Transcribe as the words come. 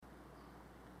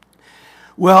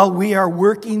Well, we are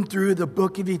working through the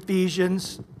book of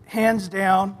Ephesians. Hands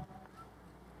down,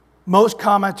 most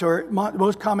commentaries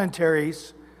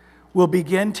will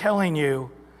begin telling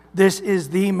you this is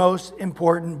the most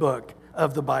important book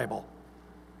of the Bible.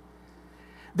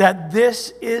 That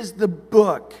this is the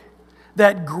book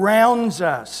that grounds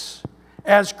us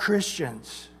as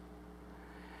Christians.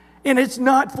 And it's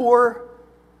not for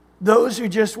those who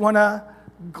just want to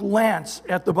glance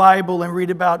at the Bible and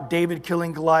read about David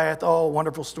killing Goliath. Oh,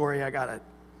 wonderful story, I got it.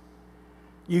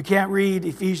 You can't read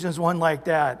Ephesians 1 like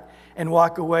that and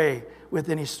walk away with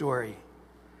any story.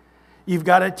 You've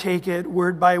got to take it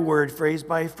word by word, phrase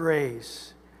by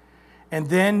phrase. And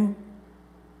then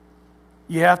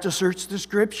you have to search the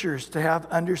scriptures to have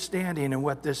understanding in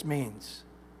what this means.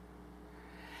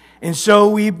 And so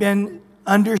we've been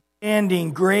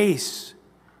understanding grace,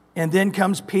 and then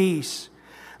comes peace.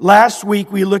 Last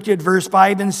week we looked at verse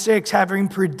 5 and 6, having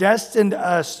predestined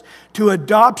us to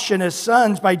adoption as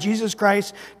sons by Jesus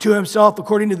Christ to himself,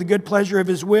 according to the good pleasure of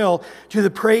his will, to the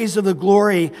praise of the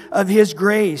glory of his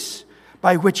grace,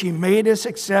 by which he made us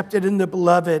accepted in the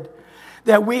beloved.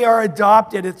 That we are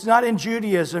adopted. It's not in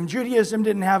Judaism. Judaism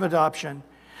didn't have adoption.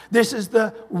 This is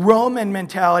the Roman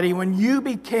mentality. When you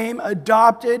became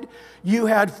adopted, you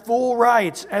had full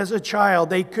rights as a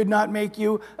child. They could not make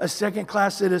you a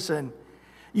second-class citizen.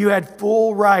 You had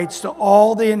full rights to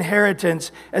all the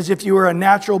inheritance as if you were a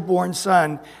natural-born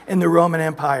son in the Roman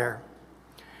Empire.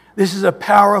 This is a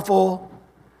powerful,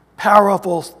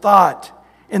 powerful thought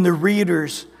in the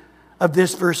readers of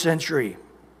this first century.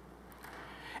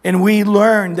 And we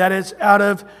learn that it's out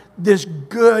of this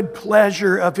good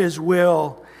pleasure of his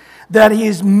will that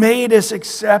he's made us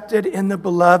accepted in the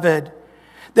beloved,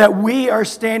 that we are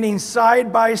standing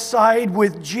side by side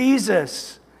with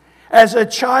Jesus as a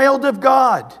child of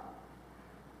God,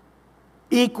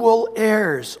 equal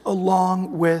heirs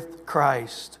along with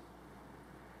Christ.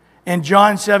 In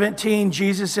John 17,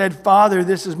 Jesus said, Father,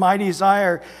 this is my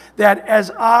desire, that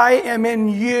as I am in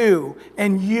you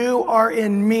and you are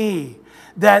in me,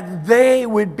 that they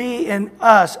would be in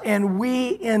us and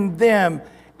we in them,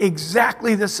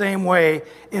 exactly the same way,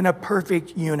 in a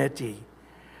perfect unity.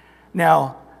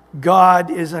 Now, God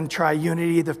is in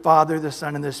triunity, the Father, the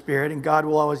Son, and the Spirit, and God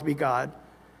will always be God.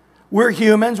 We're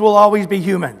humans, we'll always be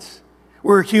humans.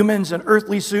 We're humans in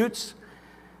earthly suits.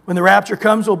 When the rapture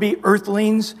comes, we'll be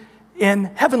earthlings in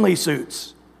heavenly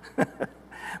suits.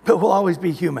 But we'll always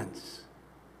be humans.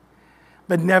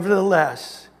 But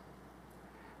nevertheless,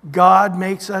 God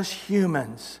makes us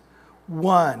humans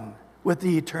one with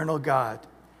the eternal God.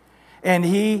 And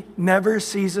he never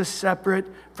sees us separate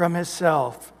from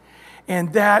himself.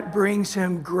 And that brings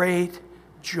him great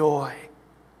joy.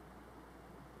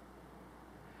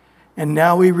 And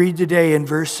now we read today in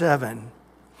verse 7.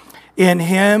 In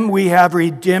him we have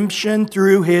redemption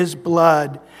through his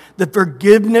blood, the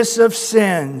forgiveness of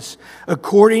sins,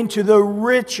 according to the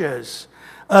riches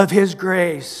of his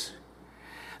grace.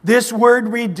 This word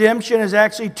redemption is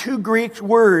actually two Greek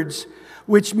words,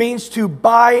 which means to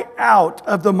buy out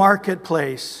of the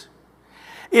marketplace.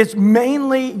 It's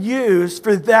mainly used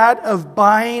for that of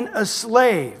buying a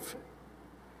slave.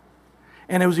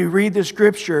 And as we read the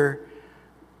scripture,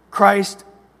 Christ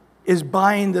is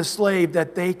buying the slave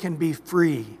that they can be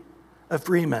free, a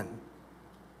freeman.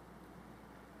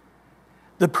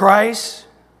 The price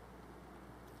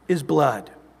is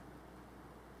blood.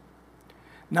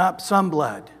 Not some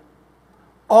blood.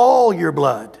 All your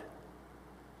blood.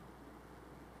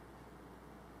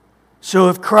 So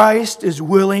if Christ is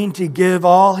willing to give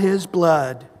all his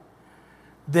blood,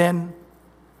 then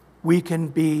we can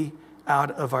be out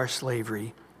of our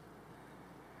slavery.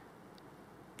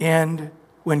 And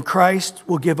when Christ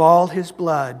will give all his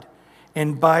blood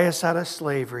and buy us out of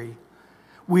slavery,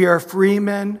 we are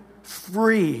freemen,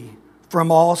 free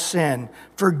from all sin,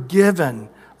 forgiven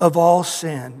of all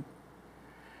sin.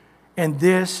 And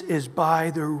this is by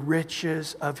the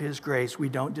riches of his grace. We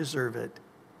don't deserve it.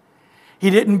 He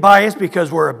didn't buy us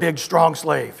because we're a big, strong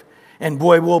slave. And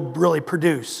boy, we'll really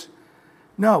produce.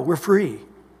 No, we're free.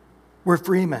 We're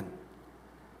freemen.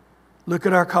 Look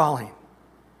at our calling.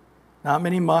 Not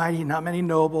many mighty, not many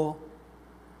noble.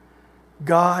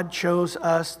 God chose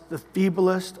us, the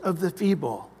feeblest of the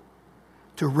feeble,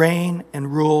 to reign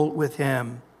and rule with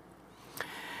him.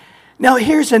 Now,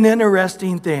 here's an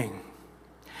interesting thing.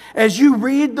 As you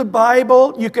read the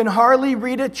Bible, you can hardly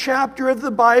read a chapter of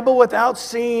the Bible without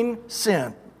seeing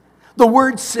sin. The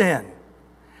word sin.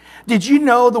 Did you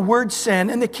know the word sin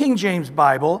in the King James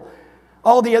Bible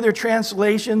All the other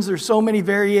translations, there's so many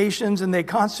variations, and they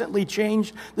constantly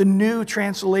change the new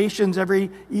translations every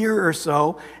year or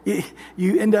so.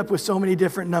 You end up with so many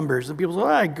different numbers. And people say,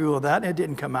 I Googled that, and it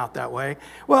didn't come out that way.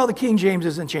 Well, the King James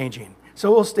isn't changing,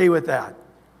 so we'll stay with that.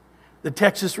 The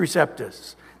Textus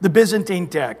Receptus, the Byzantine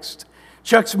text.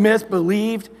 Chuck Smith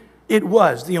believed it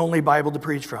was the only Bible to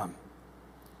preach from.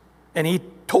 And he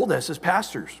told us as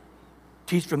pastors,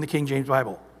 teach from the King James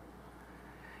Bible.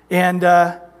 And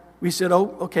we said,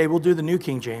 okay, we'll do the New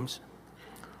King James.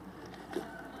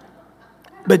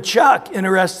 But Chuck,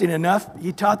 interesting enough,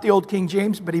 he taught the Old King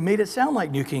James, but he made it sound like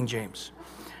New King James.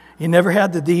 He never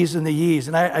had the these and the ye's,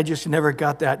 and I just never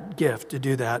got that gift to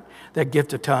do that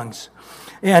gift of tongues.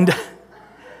 And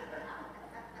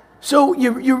so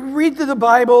you read through the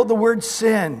Bible, the word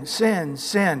sin,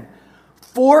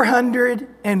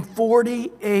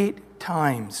 448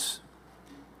 times.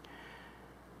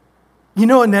 You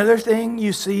know another thing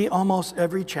you see almost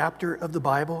every chapter of the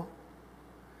Bible?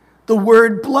 The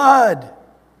word blood.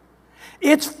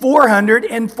 It's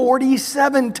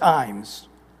 447 times.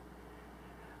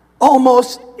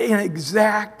 Almost an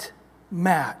exact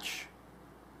match.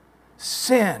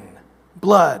 Sin,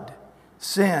 blood,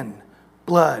 sin,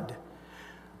 blood.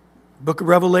 Book of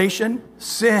Revelation,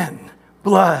 sin,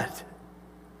 blood.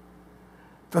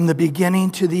 From the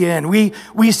beginning to the end. We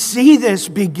see this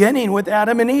beginning with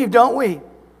Adam and Eve, don't we?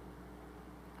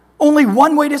 Only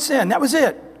one way to sin. That was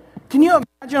it. Can you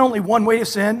imagine only one way to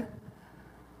sin?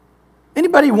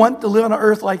 Anybody want to live on an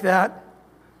earth like that?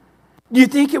 Do you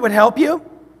think it would help you?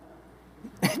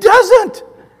 It doesn't.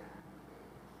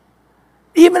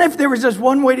 Even if there was just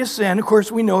one way to sin, of course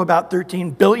we know about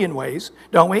 13 billion ways,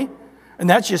 don't we? And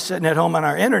that's just sitting at home on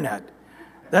our internet.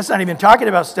 That's not even talking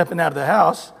about stepping out of the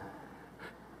house.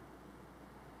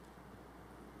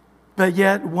 But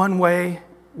yet one way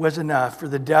was enough for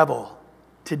the devil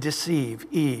to deceive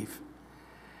Eve.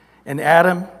 And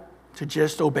Adam to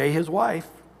just obey his wife.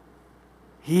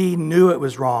 He knew it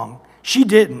was wrong. She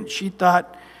didn't. She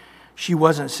thought she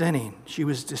wasn't sinning. She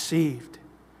was deceived.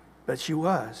 But she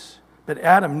was. But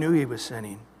Adam knew he was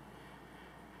sinning.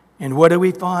 And what do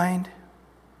we find?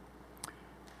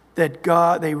 That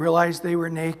they realized they were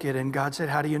naked. And God said,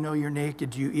 how do you know you're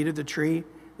naked? Do you eat of the tree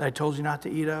that I told you not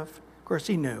to eat of? Of course,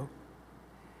 he knew.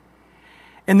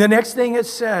 And the next thing it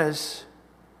says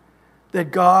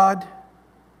that God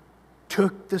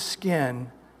took the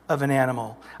skin of an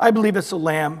animal. I believe it's a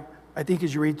lamb. I think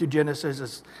as you read through Genesis,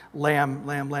 it's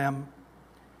lamb.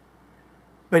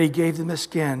 But he gave them the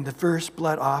skin, the first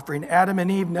blood offering. Adam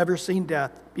and Eve never seen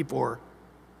death before.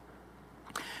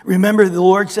 Remember, the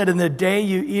Lord said, in the day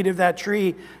you eat of that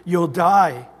tree, you'll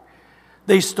die.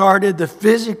 They started the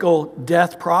physical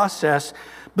death process.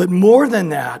 But more than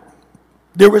that,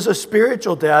 there was a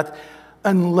spiritual death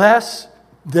unless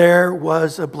there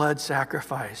was a blood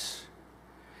sacrifice.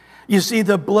 You see,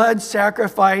 the blood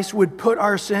sacrifice would put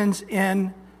our sins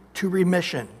into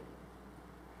remission.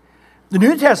 The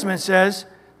New Testament says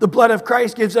the blood of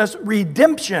Christ gives us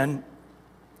redemption.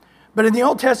 But in the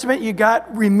Old Testament, you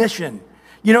got remission.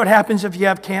 You know what happens if you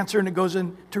have cancer and it goes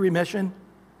into remission?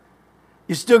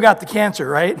 You still got the cancer,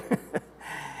 right?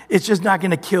 It's just not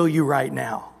going to kill you right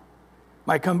now.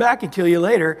 Might come back and kill you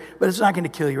later, but it's not going to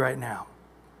kill you right now.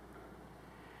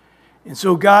 And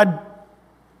so God,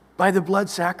 by the blood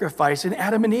sacrifice, and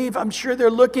Adam and Eve, I'm sure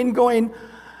they're looking, going,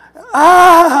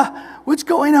 what's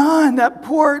going on? That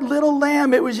poor little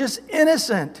lamb, it was just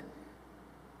innocent.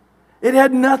 It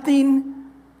had nothing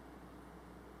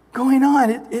going on.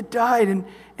 It died.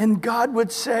 And God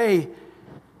would say,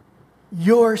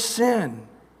 your sin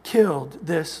killed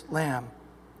this lamb.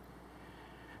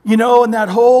 You know, in that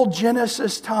whole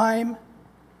Genesis time,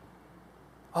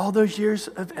 all those years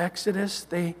of Exodus,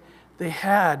 they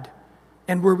had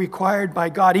and were required by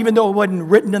God, even though it wasn't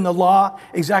written in the law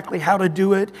exactly how to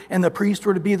do it, and the priests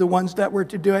were to be the ones that were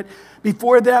to do it.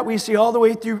 Before that, we see all the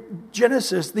way through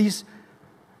Genesis, these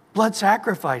blood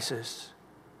sacrifices.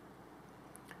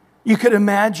 You could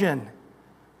imagine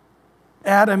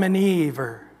Adam and Eve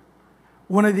or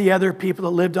one of the other people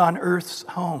that lived on Earth's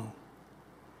home,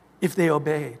 if they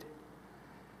obeyed.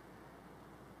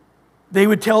 They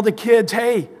would tell the kids,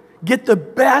 hey, get the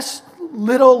best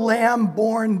little lamb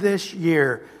born this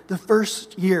year, the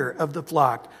first year of the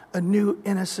flock, a new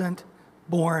innocent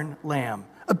born lamb,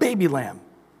 a baby lamb.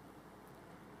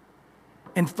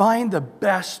 And find the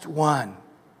best one.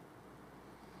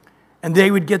 And they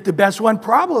would get the best one.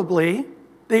 Probably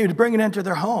they would bring it into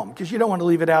their home, because you don't want to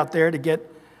leave it out there to get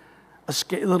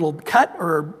a little cut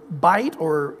or bite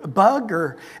or a bug,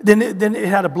 or then it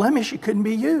had a blemish, it couldn't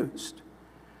be used.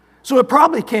 So it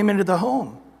probably came into the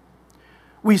home.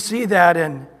 We see that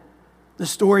in the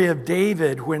story of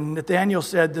David when Nathanael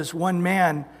said this one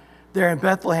man there in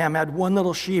Bethlehem had one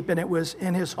little sheep and it was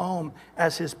in his home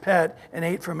as his pet and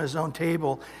ate from his own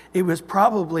table. It was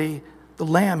probably the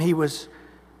lamb he was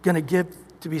going to give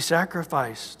to be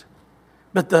sacrificed.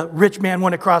 But the rich man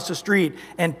went across the street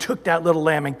and took that little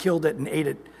lamb and killed it and ate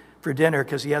it for dinner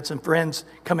because he had some friends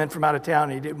come in from out of town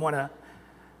and he didn't want to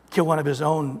kill one of his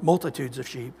own multitudes of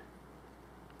sheep.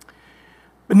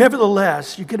 But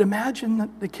nevertheless, you could imagine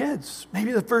the kids,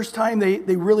 maybe the first time they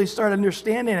really start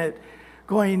understanding it,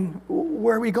 going,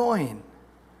 where are we going?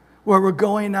 Well, we're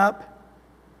going up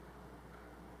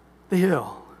the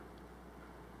hill.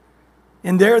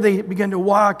 And there they begin to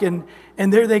walk, and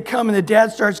there they come, and the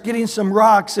dad starts getting some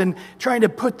rocks and trying to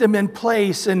put them in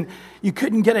place, and you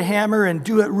couldn't get a hammer and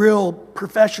do it real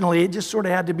professionally. It just sort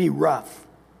of had to be rough.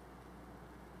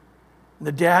 And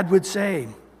the dad would say,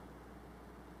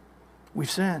 we've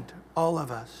sinned, all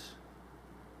of us.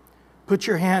 Put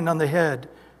your hand on the head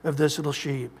of this little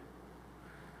sheep.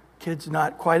 Kids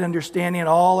not quite understanding it,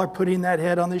 all are putting that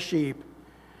head on the sheep.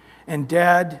 And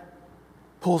dad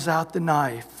pulls out the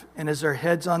knife, and as their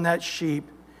head's on that sheep,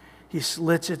 he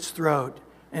slits its throat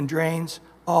and drains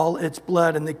all its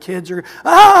blood. And the kids are,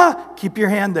 keep your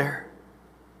hand there.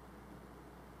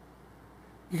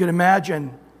 You can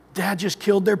imagine, dad just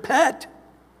killed their pet,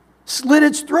 slit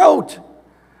its throat,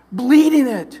 bleeding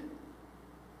it.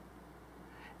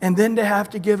 And then to have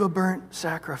to give a burnt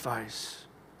sacrifice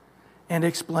and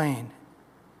explain.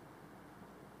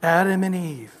 Adam and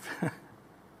Eve,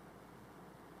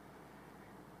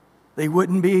 they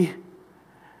wouldn't be,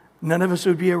 none of us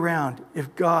would be around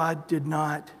if God did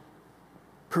not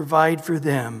provide for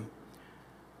them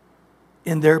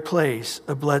in their place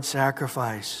a blood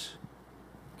sacrifice.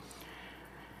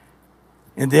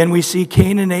 And then we see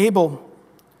Cain and Abel.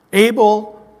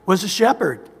 Abel was a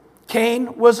shepherd.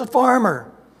 Cain was a farmer.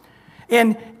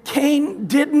 And Cain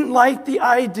didn't like the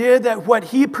idea that what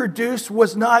he produced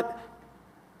was not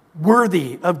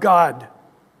worthy of God.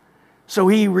 So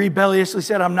he rebelliously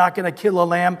said, I'm not going to kill a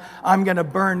lamb. I'm going to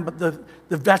burn the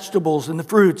vegetables and the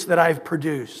fruits that I've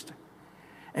produced.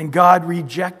 And God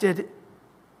rejected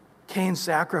Cain's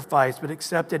sacrifice, but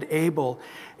accepted Abel.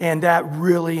 And that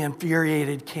really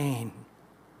infuriated Cain.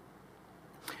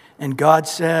 And God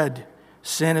said,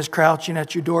 sin is crouching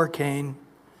at your door, Cain.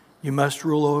 You must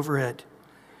rule over it.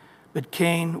 But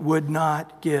Cain would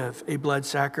not give a blood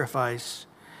sacrifice.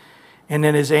 And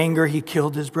in his anger, he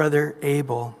killed his brother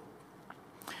Abel.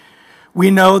 We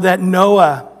know that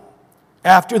Noah,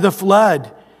 after the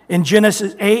flood, in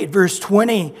Genesis 8, verse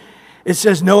 20, it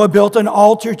says, Noah built an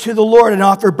altar to the Lord and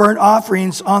offered burnt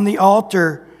offerings on the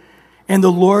altar. And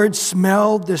the Lord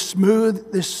smelled the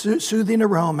soothing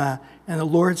aroma. And the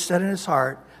Lord said in his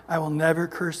heart, I will never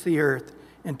curse the earth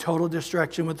in total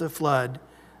destruction with the flood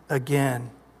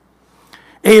again.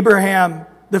 Abraham,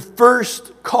 the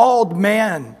first called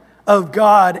man of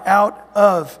God out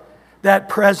of that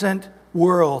present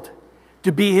world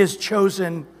to be his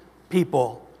chosen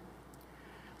people,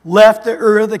 left the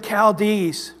Ur of the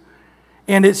Chaldees,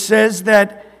 and it says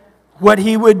that what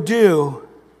he would do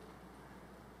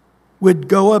would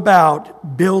go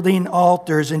about building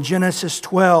altars. In Genesis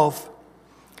 12,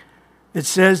 it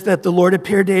says that the Lord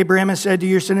appeared to Abraham and said, to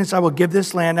your descendants I will give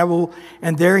this land.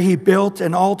 And there he built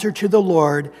an altar to the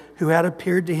Lord who had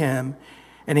appeared to him.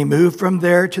 And he moved from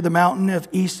there to the mountain of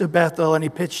east of Bethel, and he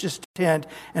pitched his tent,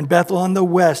 and Bethel on the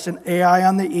west, and Ai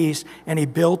on the east. And he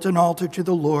built an altar to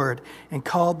the Lord and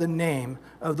called the name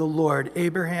of the Lord.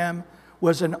 Abraham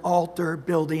was an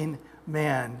altar-building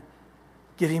man,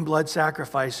 giving blood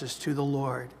sacrifices to the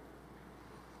Lord.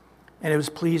 And it was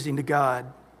pleasing to God.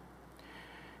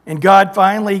 And God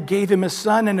finally gave him a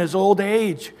son in his old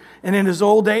age. And in his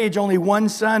old age, only one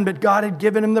son, but God had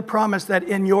given him the promise that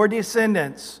in your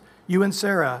descendants, you and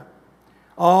Sarah,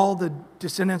 all the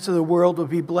descendants of the world will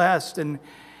be blessed.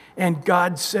 And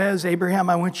God says,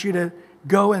 Abraham, I want you to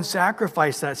go and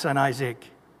sacrifice that son Isaac.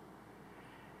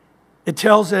 It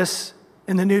tells us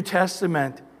in the New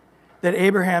Testament that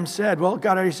Abraham said, well,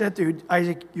 God already said through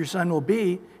Isaac, your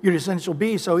descendants will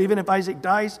be. So even if Isaac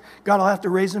dies, God will have to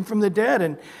raise him from the dead.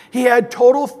 And he had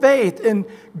total faith in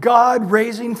God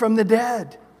raising from the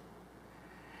dead.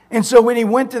 And so when he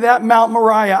went to that Mount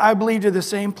Moriah, I believe to the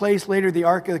same place later the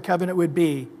Ark of the Covenant would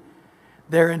be,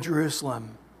 there in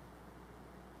Jerusalem.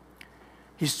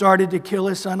 He started to kill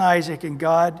his son Isaac, and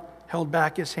God held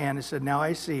back his hand and said, now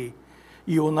I see,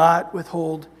 you will not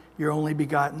withhold your only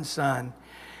begotten son.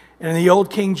 And in the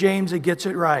old King James, it gets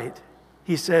it right.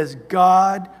 He says,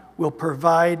 God will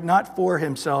provide, not for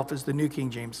himself, as the New King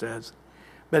James says,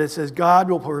 but it says, God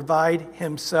will provide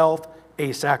himself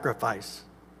a sacrifice.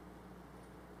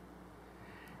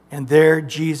 And there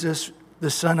Jesus, the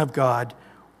Son of God,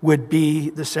 would be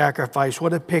the sacrifice.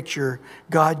 What a picture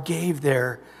God gave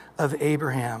there of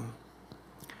Abraham.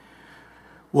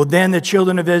 Well, then the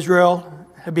children of Israel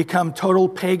have become total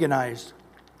paganized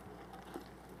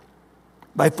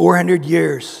by 400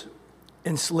 years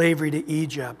in slavery to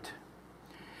Egypt.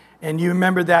 And you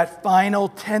remember that final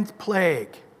 10th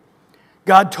plague.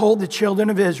 God told the children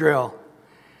of Israel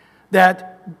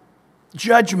that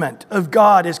judgment of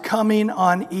God is coming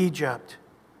on Egypt.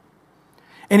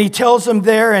 And he tells them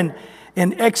there in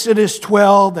Exodus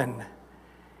 12, and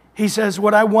he says,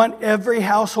 what I want every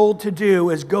household to do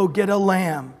is go get a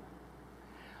lamb,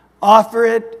 offer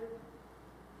it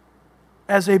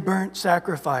as a burnt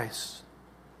sacrifice.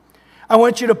 I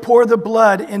want you to pour the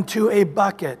blood into a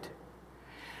bucket.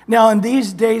 Now, in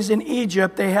these days in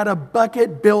Egypt, they had a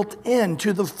bucket built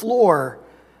into the floor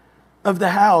of the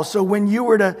house. So when you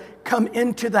were to come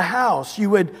into the house, you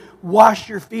would wash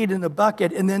your feet in the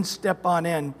bucket and then step on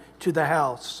in to the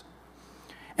house.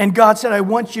 And God said, I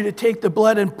want you to take the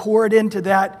blood and pour it into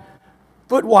that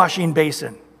foot washing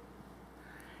basin.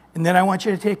 And then I want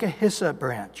you to take a hyssop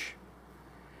branch.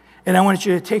 And I want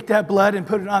you to take that blood and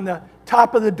put it on the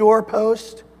top of the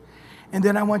doorpost. And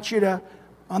then I want you to,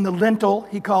 on the lintel,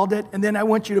 he called it, and then I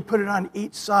want you to put it on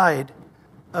each side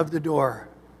of the door.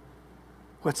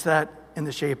 What's that in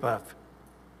the shape of?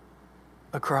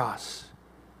 A cross.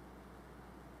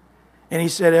 And he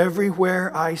said,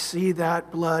 everywhere I see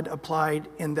that blood applied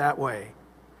in that way,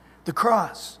 the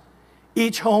cross,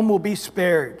 each home will be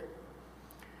spared.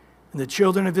 And the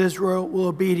children of Israel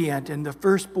will be obedient, and the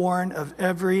firstborn of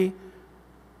every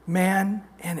man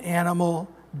and animal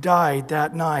died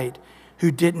that night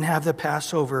who didn't have the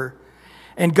Passover.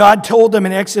 And God told them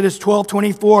in Exodus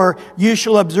 12:24, you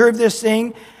shall observe this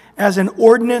thing as an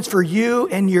ordinance for you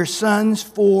and your sons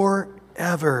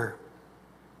forever.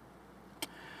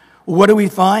 What do we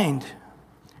find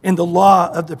in the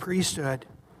law of the priesthood?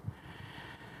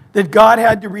 That God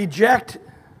had to reject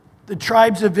the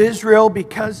tribes of Israel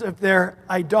because of their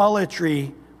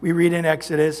idolatry, we read in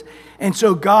Exodus. And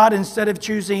so God, instead of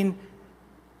choosing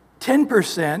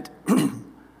 10%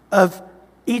 of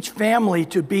each family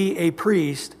to be a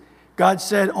priest, God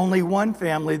said only one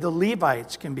family, the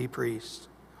Levites, can be priests.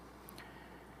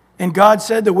 And God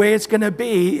said the way it's going to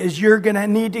be is you're going to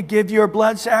need to give your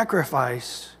blood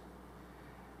sacrifice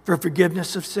for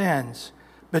forgiveness of sins,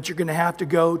 but you're going to have to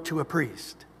go to a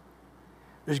priest.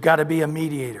 There's got to be a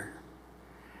mediator.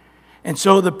 And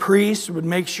so the priests would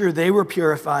make sure they were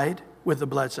purified with the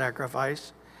blood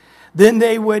sacrifice. Then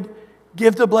they would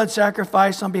give the blood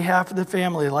sacrifice on behalf of the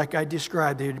family, like I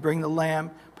described. They would bring the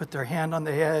lamb, put their hand on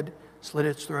the head, slit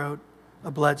its throat, a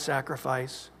blood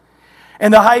sacrifice.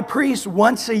 And the high priest,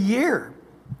 once a year,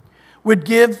 would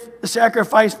give the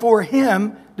sacrifice for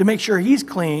him to make sure he's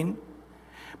clean.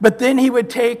 But then he would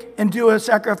take and do a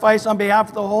sacrifice on behalf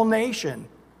of the whole nation.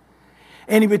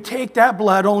 And he would take that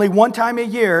blood only one time a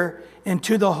year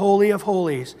into the Holy of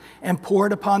Holies and pour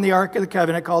it upon the Ark of the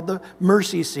Covenant, called the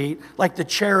mercy seat, like the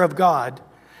chair of God,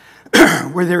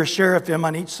 where there was seraphim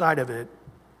on each side of it.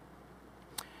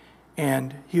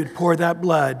 And he would pour that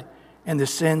blood, and the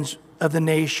sins of the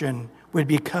nation would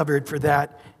be covered for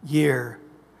that year.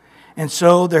 And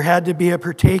so there had to be a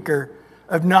partaker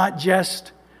of not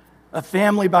just a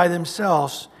family by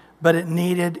themselves, but it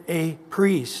needed a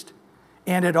priest.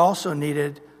 And it also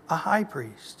needed a high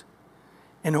priest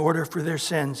in order for their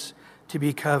sins to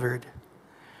be covered.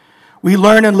 We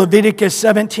learn in Leviticus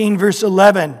 17, verse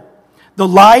 11, the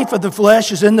life of the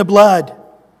flesh is in the blood.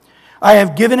 I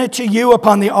have given it to you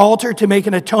upon the altar to make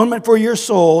an atonement for your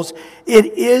souls. It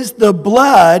is the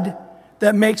blood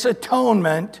that makes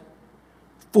atonement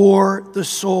for the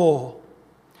soul.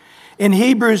 In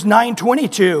Hebrews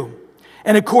 9:22,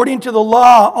 and according to the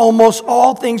law, almost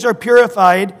all things are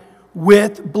purified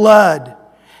with blood.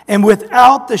 And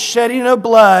without the shedding of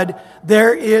blood,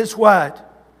 there is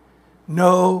what?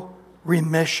 No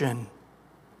remission.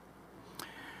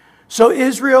 So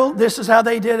Israel, this is how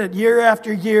they did it year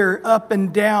after year, up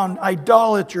and down,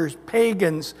 idolaters,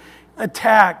 pagans,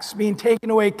 attacks, being taken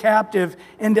away captive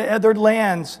into other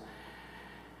lands.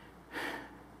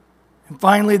 And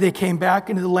finally, they came back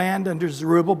into the land under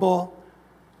Zerubbabel.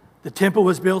 The temple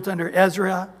was built under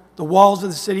Ezra. The walls of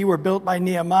the city were built by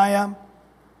Nehemiah.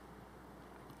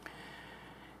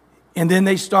 And then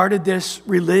they started this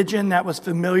religion that was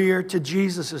familiar to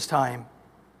Jesus' time.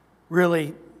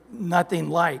 Really nothing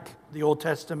like the Old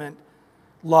Testament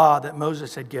law that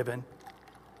Moses had given.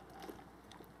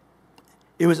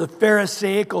 It was a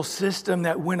Pharisaical system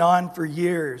that went on for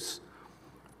years,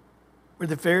 where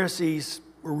the Pharisees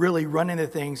were really running the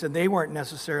things, and they were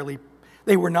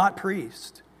not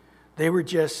priests. They were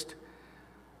just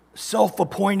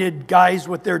self-appointed guys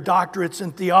with their doctorates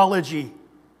in theology.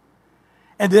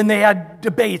 And then they had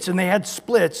debates and they had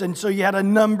splits. And so you had a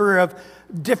number of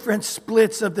different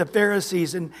splits of the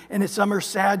Pharisees, and some are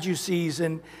Sadducees,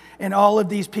 and all of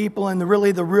these people, and the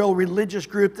real religious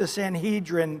group, the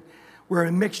Sanhedrin, were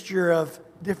a mixture of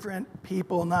different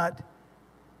people, not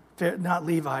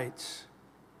Levites.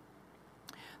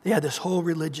 They had this whole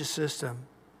religious system.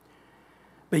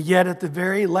 But yet at the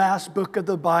very last book of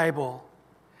the Bible,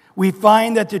 we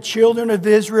find that the children of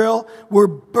Israel were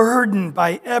burdened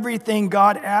by everything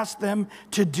God asked them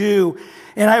to do.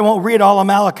 And I won't read all of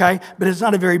Malachi, but it's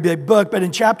not a very big book. But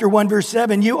in chapter 1, verse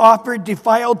 7, you offered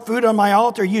defiled food on my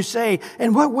altar. You say,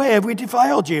 in what way have we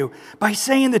defiled you? By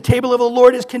saying the table of the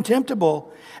Lord is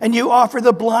contemptible. And you offer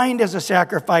the blind as a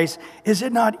sacrifice. Is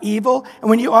it not evil? And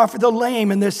when you offer the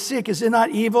lame and the sick, is it not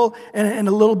evil? And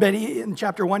a little bit in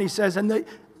chapter 1, he says, and the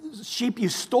sheep you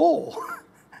stole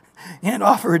and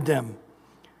offered them.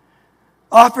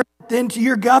 Offer then to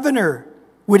your governor.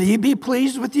 Would he be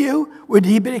pleased with you? Would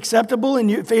he be acceptable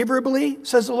and you favorably,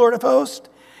 says the Lord of hosts?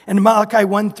 And in Malachi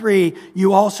 1:3,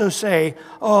 you also say,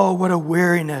 oh, what a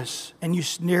weariness. And you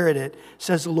sneer at it,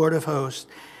 says the Lord of hosts.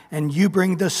 And you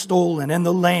bring the stolen and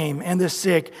the lame and the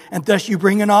sick, and thus you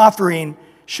bring an offering.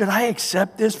 Should I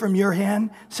accept this from your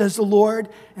hand, says the Lord?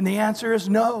 And the answer is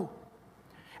no.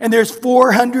 And there's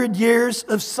 400 years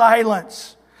of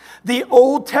silence. The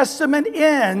Old Testament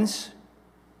ends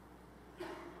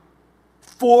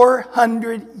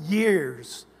 400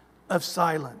 years of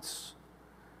silence.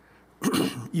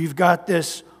 You've got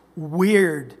this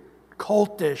weird,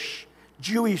 cultish,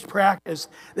 Jewish practice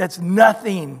that's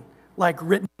nothing like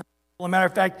written. As a matter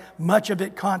of fact, much of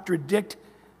it contradicted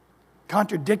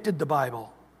the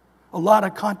Bible. A lot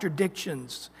of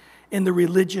contradictions in the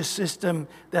religious system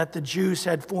that the Jews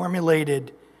had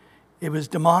formulated. It was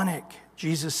demonic.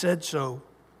 Jesus said so.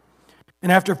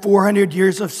 And after 400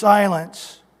 years of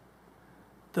silence,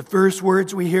 the first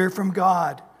words we hear from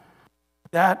God,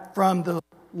 that from the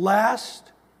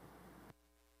last,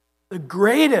 the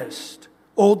greatest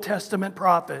Old Testament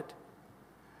prophet,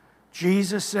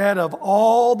 Jesus said, of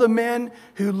all the men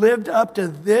who lived up to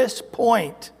this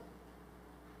point,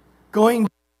 going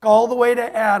back all the way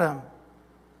to Adam,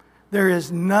 there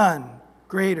is none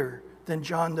greater than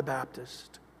John the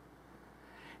Baptist.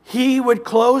 He would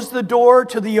close the door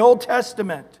to the Old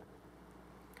Testament,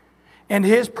 and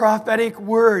his prophetic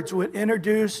words would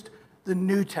introduce the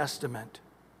New Testament.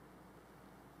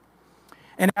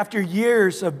 And after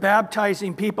years of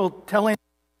baptizing people, telling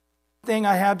the thing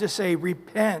I have to say,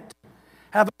 repent,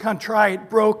 have a contrite,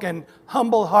 broken,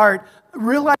 humble heart,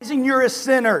 realizing you're a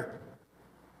sinner.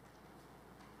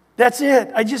 That's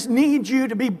it. I just need you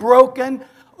to be broken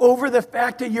over the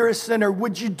fact that you're a sinner.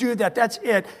 Would you do that? That's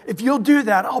it. If you'll do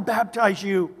that, I'll baptize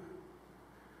you.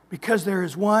 Because there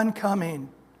is one coming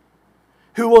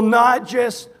who will not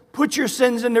just put your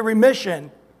sins into remission,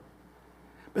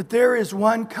 but there is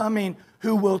one coming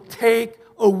who will take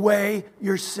away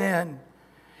your sin.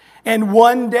 And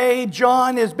one day,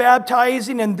 John is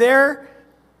baptizing, and there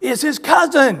is his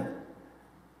cousin,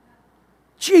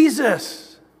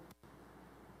 Jesus.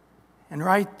 And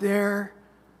right there,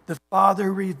 the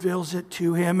Father reveals it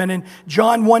to him. And in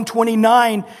John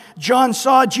 1:29, John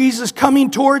saw Jesus coming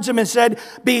towards him and said,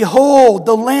 behold,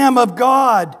 the Lamb of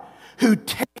God who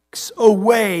takes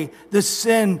away the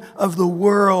sin of the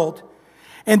world.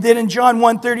 And then in John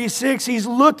 1:36, he's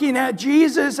looking at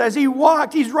Jesus as he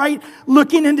walked. He's right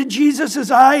looking into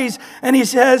Jesus' eyes. And he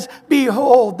says,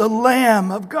 behold, the Lamb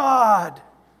of God.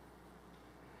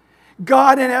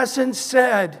 God, in essence,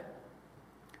 said,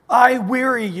 I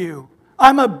weary you.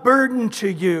 I'm a burden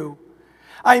to you.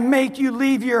 I make you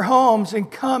leave your homes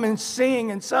and come and sing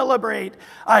and celebrate.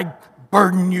 I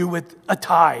burden you with a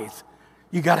tithe.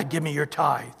 You got to give me your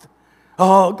tithe.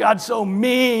 Oh, God's so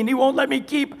mean. He won't let me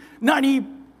keep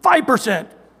 95%.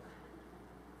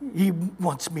 He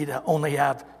wants me to only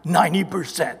have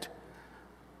 90%.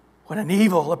 What an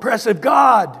evil, oppressive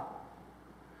God.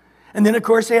 And then, of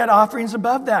course, they had offerings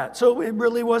above that. So it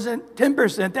really wasn't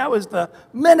 10%. That was the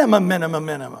minimum.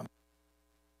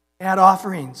 They had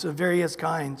offerings of various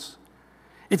kinds.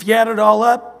 If you add it all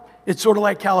up, it's sort of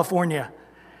like California.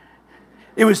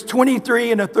 It was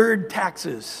 23 1/3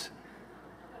 taxes.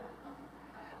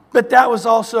 But that was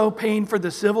also paying for the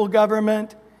civil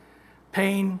government,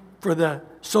 paying for the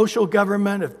social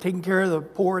government of taking care of the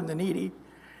poor and the needy.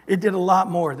 It did a lot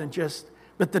more than just,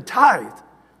 but the tithe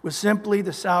was simply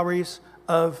the salaries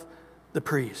of the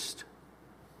priest.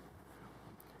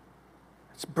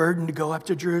 It's a burden to go up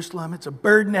to Jerusalem. It's a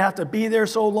burden to have to be there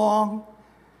so long.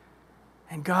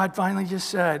 And God finally just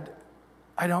said,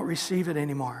 I don't receive it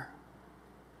anymore.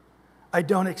 I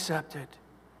don't accept it.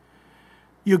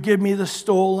 You give me the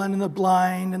stolen and the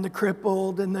blind and the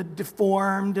crippled and the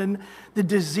deformed and the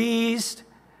diseased.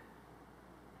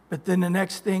 But then the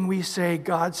next thing we say,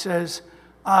 God says,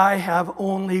 I have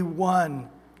only one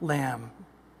lamb.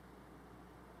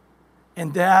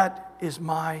 And that is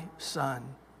my son.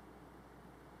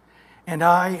 And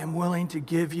I am willing to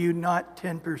give you not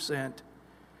 10%.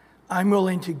 I'm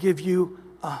willing to give you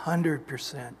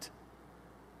 100%.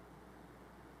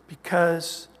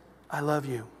 Because I love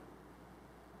you.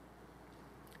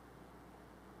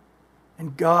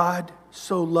 And God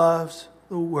so loves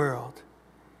the world.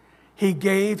 He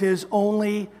gave His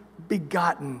only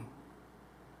begotten,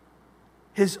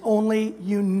 His only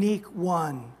unique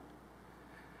one.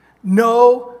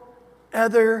 No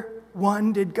other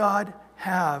one did God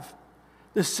have.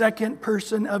 The second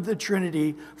person of the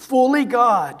Trinity, fully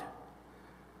God,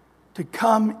 to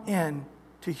come in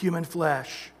to human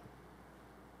flesh.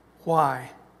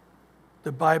 Why?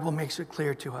 The Bible makes it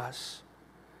clear to us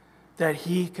that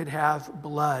He could have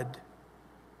blood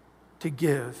to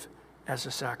give as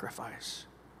a sacrifice.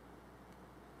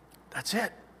 That's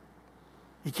it.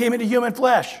 He came into human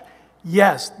flesh.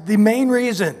 Yes, the main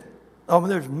reason,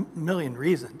 there's a million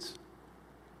reasons,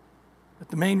 but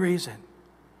the main reason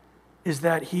is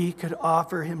that He could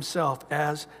offer Himself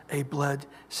as a blood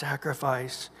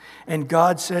sacrifice. And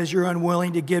God says, you're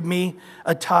unwilling to give me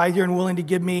a tithe, you're unwilling to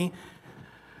give me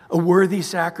a worthy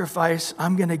sacrifice.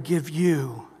 I'm going to give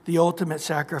you the ultimate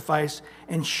sacrifice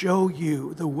and show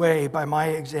you the way by my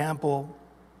example.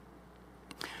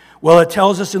 Well, it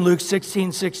tells us in Luke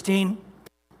 16:16,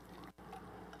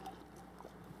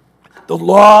 the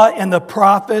law and the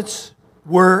prophets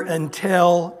were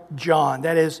until John.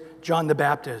 That is, John the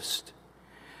Baptist.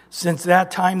 Since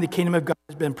that time, the kingdom of God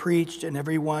has been preached and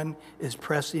everyone is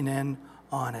pressing in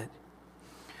on it.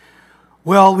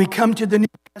 Well, we come to the New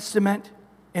Testament,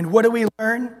 and what do we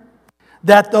learn?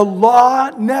 That the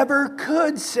law never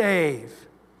could save.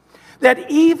 That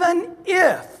even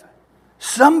if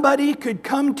somebody could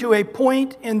come to a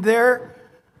point in their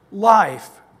life,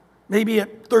 maybe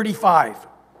at 35,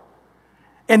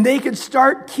 and they could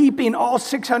start keeping all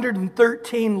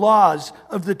 613 laws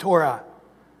of the Torah.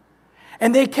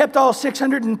 And they kept all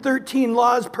 613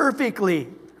 laws perfectly.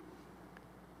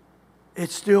 It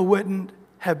still wouldn't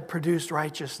have produced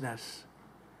righteousness.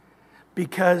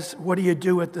 Because what do you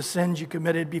do with the sins you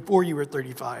committed before you were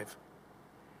 35?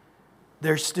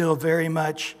 They're still very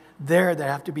much there that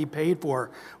have to be paid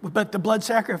for. But the blood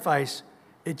sacrifice,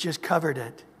 it just covered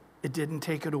it. It didn't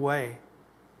take it away.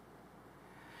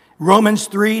 Romans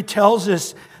 3 tells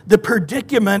us the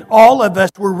predicament all of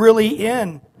us were really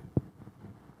in.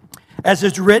 As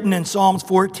it's written in Psalms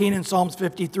 14 and Psalms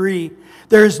 53,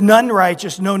 there is none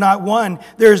righteous, no, not one.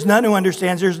 There is none who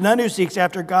understands. There is none who seeks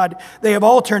after God. They have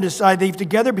all turned aside. They've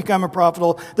together become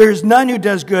unprofitable. There is none who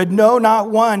does good, no,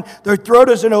 not one. Their throat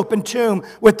is an open tomb.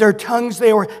 With their tongues they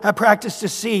have practiced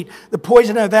deceit. The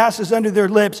poison of asses under their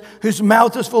lips, whose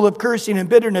mouth is full of cursing and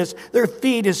bitterness. Their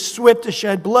feet is swift to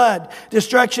shed blood.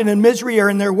 Destruction and misery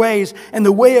are in their ways, and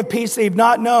the way of peace they've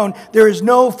not known. There is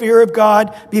no fear of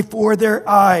God before their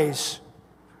eyes.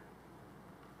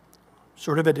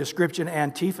 Sort of a description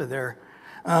Antifa there.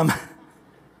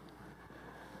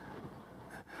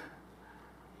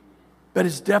 But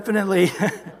it's definitely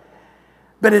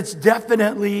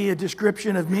a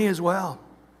description of me as well.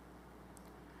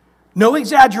 No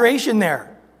exaggeration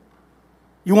there.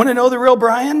 You want to know the real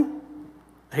Brian?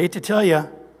 I hate to tell you,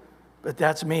 but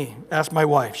that's me. Ask my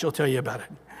wife. She'll tell you about it.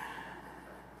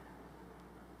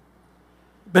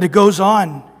 But it goes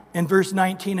on in verse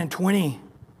 19 and 20.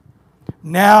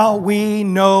 Now we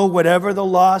know whatever the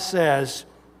law says,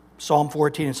 Psalm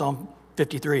 14 and Psalm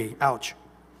 53, ouch.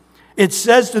 It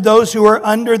says to those who are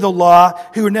under the law,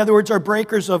 who in other words are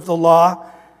breakers of the law,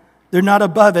 they're not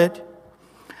above it,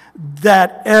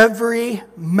 that every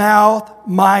mouth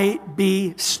might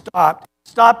be stopped.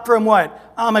 Stopped from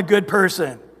what? I'm a good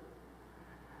person.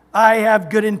 I have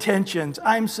good intentions.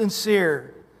 I'm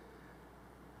sincere.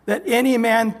 That any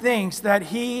man thinks that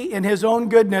he in his own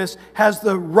goodness has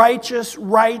the righteous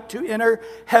right to enter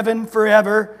heaven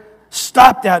forever.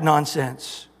 Stop that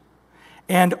nonsense.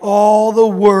 And all the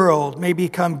world may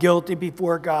become guilty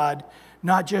before God,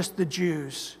 not just the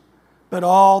Jews, but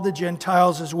all the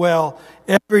Gentiles as well.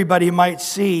 Everybody might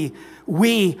see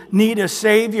we need a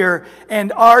Savior,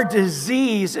 and our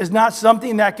disease is not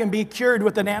something that can be cured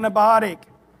with an antibiotic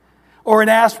or an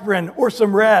aspirin or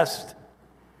some rest.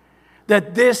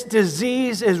 That this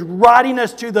disease is rotting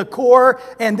us to the core,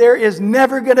 and there is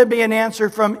never going to be an answer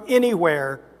from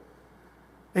anywhere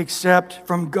except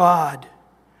from God.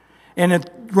 And in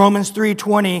Romans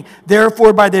 3:20,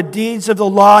 therefore by the deeds of the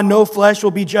law no flesh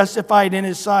will be justified in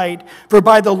his sight, for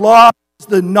by the law is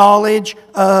the knowledge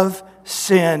of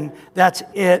sin. That's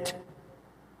it.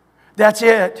 That's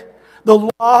it. The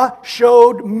law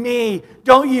showed me.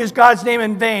 Don't use God's name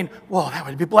in vain. Well, that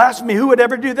would be blasphemy. Who would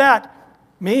ever do that?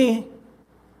 Me.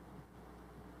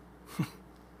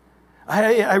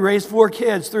 I raised 4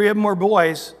 kids. 3 of them were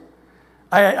boys.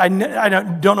 I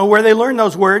don't know where they learned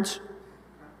those words.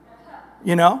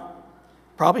 You know?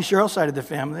 Probably Cheryl's side of the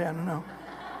family. I don't know.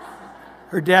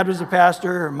 Her dad was a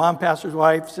pastor. Her mom, pastor's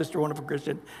wife. Sister, wonderful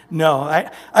Christian. No,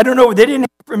 I don't know. They didn't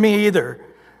hear from me either.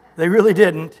 They really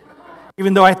didn't.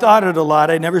 Even though I thought it a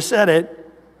lot, I never said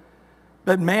it.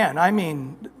 But man, I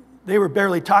mean, they were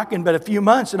barely talking but a few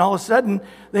months, and all of a sudden,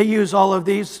 they use all of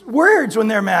these words when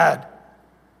they're mad.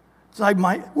 It's like,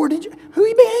 who you been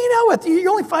hanging out with?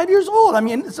 You're only 5 years old. I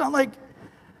mean, it's not like...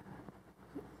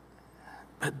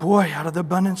 But boy, out of the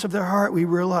abundance of their heart, we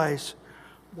realize,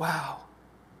 wow,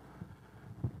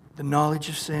 the knowledge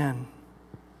of sin.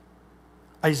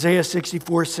 Isaiah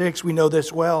 64:6, we know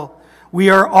this well. We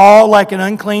are all like an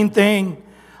unclean thing.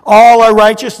 All our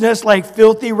righteousness like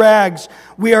filthy rags.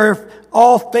 We are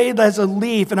all faded as a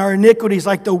leaf, and our iniquities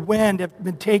like the wind have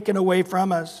been taken away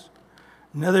from us.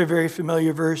 Another very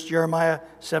familiar verse, Jeremiah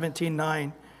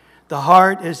 17:9. The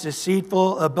heart is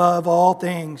deceitful above all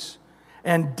things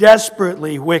and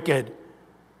desperately wicked.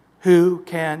 Who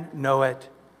can know it?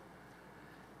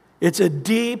 It's a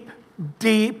deep,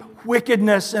 deep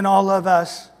wickedness in all of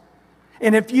us.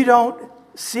 And if you don't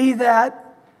see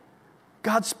that,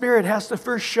 God's Spirit has to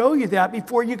first show you that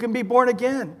before you can be born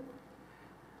again.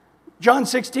 John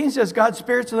 16 says, God's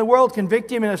Spirit's in the world,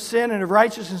 convicting him of sin and of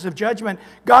righteousness, of judgment.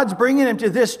 God's bringing him to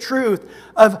this truth,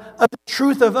 of the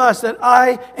truth of us, that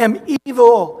I am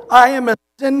evil. I am a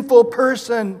sinful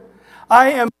person.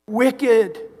 I am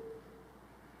wicked.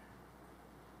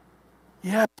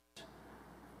 Yes,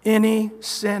 any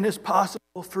sin is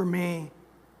possible for me.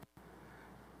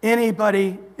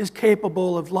 Anybody is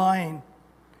capable of lying.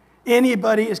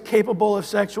 Anybody is capable of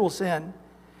sexual sin.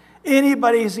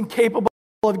 Anybody is incapable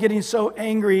of getting so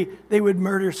angry they would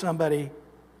murder somebody.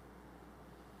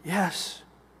 Yes,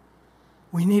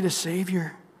 we need a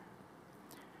Savior.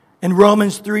 In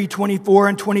Romans 3:24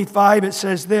 and 25, it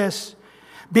says this,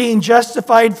 being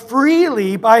justified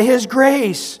freely by His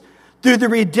grace through the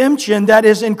redemption that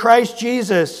is in Christ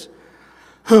Jesus,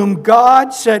 whom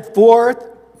God set forth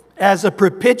as a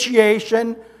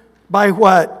propitiation by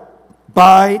what?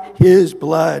 By His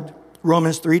blood.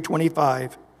 Romans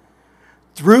 3:25.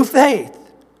 Through faith,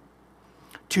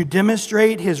 to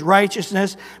demonstrate His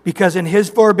righteousness, because in His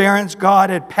forbearance God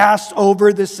had passed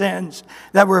over the sins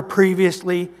that were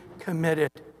previously committed.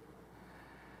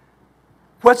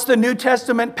 What's the New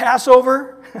Testament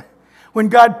Passover? When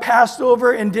God passed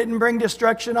over and didn't bring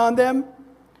destruction on them?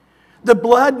 The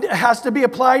blood has to be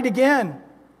applied again.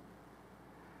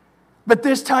 But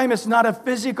this time it's not a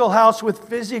physical house with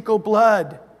physical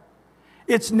blood.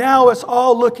 It's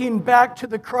all looking back to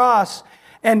the cross.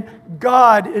 And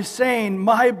God is saying,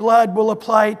 my blood will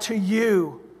apply to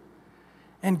you.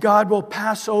 And God will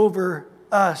pass over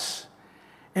us.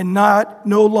 And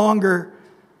no longer,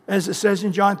 as it says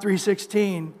in John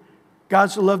 3:16, God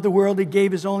so loved the world, He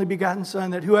gave His only begotten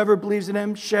Son, that whoever believes in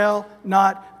Him shall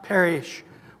not perish.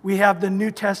 We have the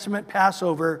New Testament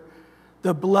Passover.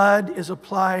 The blood is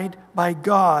applied by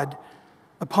God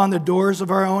upon the doors of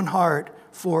our own heart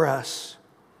for us.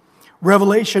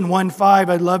 Revelation 1:5,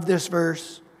 I love this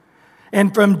verse.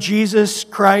 And from Jesus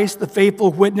Christ, the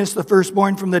faithful witness, the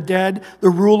firstborn from the dead, the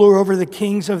ruler over the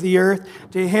kings of the earth,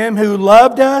 to Him who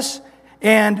loved us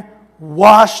and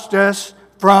washed us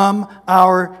from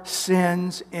our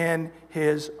sins in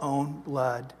His own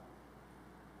blood.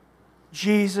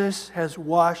 Jesus has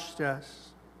washed us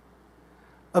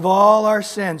of all our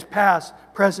sins, past,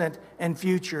 present, and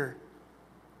future,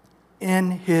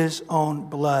 in His own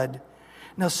blood.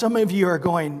 Now, some of you are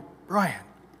going, Brian,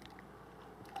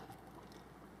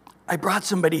 I brought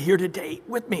somebody here today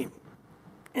with me,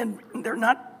 and they're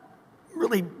not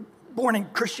really born in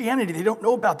Christianity. They don't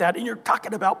know about that, and you're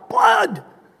talking about blood.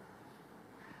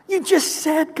 You just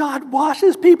said God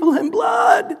washes people in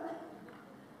blood.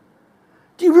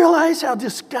 Do you realize how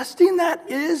disgusting that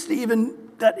is, even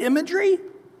that imagery?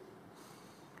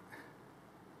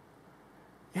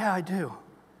 Yeah, I do.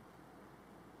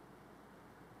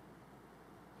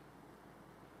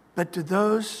 But to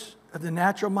those of the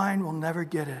natural mind will never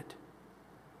get it.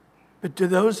 But to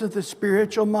those of the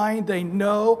spiritual mind, they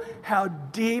know how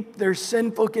deep their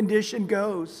sinful condition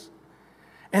goes.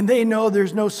 And they know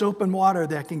there's no soap and water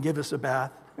that can give us a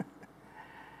bath.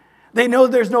 They know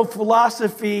there's no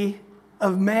philosophy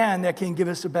of man that can give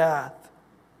us a bath.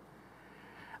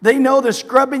 They know the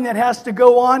scrubbing that has to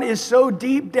go on is so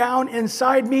deep down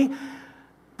inside me,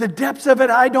 the depths of it,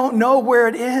 I don't know where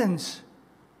it ends.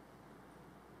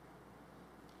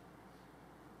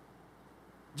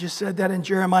 Just said that in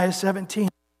Jeremiah 17.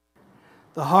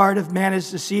 The heart of man is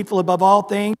deceitful above all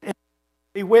things and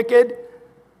be wicked.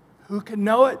 Who can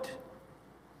know it?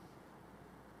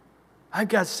 I've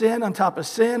got sin on top of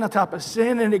sin on top of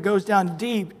sin, and it goes down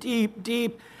deep, deep,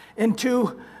 deep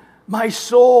into my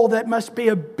soul that must be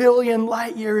 1 billion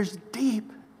light years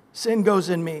deep. Sin goes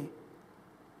in me.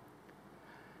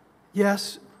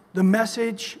 Yes, the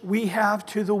message we have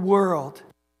to the world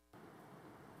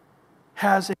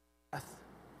has a death,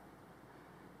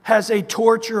 has a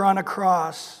torture on a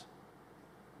cross,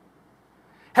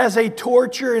 has a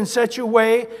torture in such a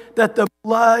way that the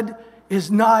blood is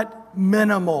not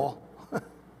minimal.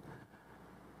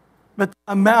 But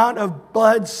the amount of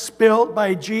blood spilt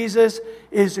by Jesus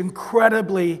is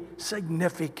incredibly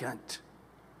significant.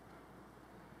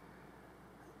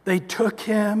 They took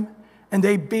him and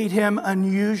they beat him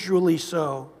unusually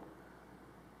so,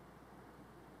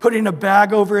 putting a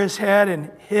bag over his head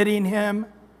and hitting him,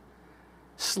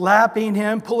 slapping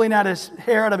him, pulling out his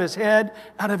hair out of his head,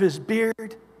 out of his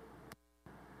beard.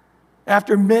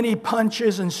 After many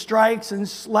punches and strikes and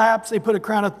slaps, they put a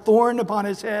crown of thorn upon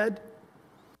his head.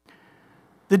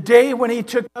 The day when he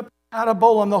took up the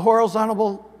catapult on the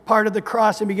horizontal part of the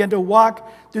cross and began to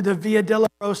walk through the Via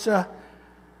Dolorosa,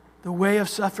 the way of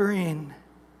suffering,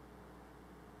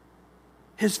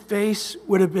 his face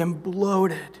would have been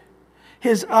bloated.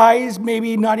 His eyes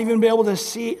maybe not even be able to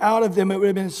see out of them. It would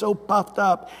have been so puffed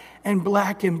up and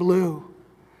black and blue.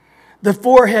 The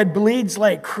forehead bleeds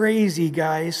like crazy,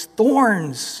 guys.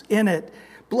 Thorns in it.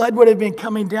 Blood would have been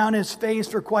coming down his face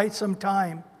for quite some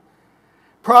time.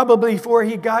 Probably before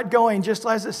he got going, just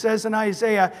as it says in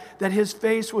Isaiah, that his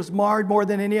face was marred more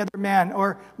than any other man,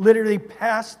 or literally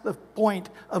past the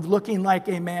point of looking like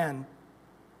a man.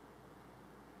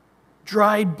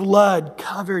 Dried blood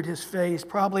covered his face,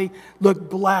 probably looked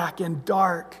black and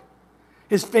dark.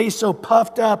 His face so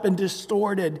puffed up and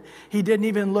distorted, he didn't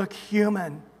even look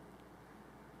human.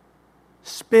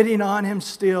 Spitting on him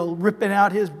still, ripping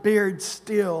out his beard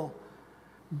still,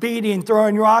 beating,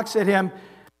 throwing rocks at him.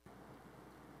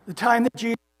 The time that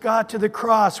Jesus got to the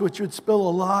cross, which would spill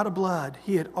a lot of blood,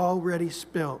 he had already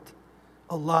spilt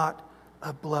a lot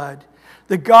of blood.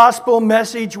 The gospel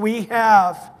message we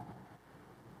have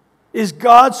is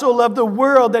God so loved the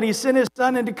world that he sent his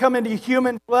son to come into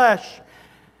human flesh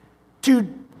to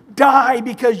die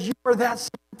because you are that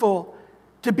sinful,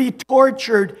 to be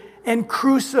tortured and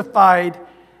crucified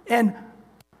and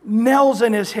nails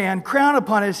in his hand, crown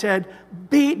upon his head,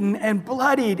 beaten and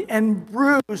bloodied and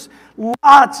bruised.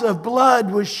 Lots of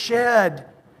blood was shed.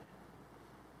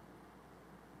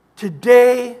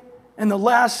 Today, in the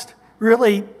last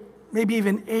really maybe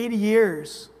even 80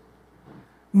 years,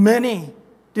 many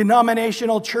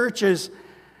denominational churches,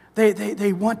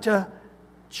 they want to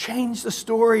change the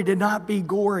story to not be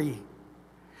gory.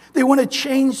 They want to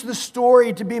change the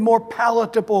story to be more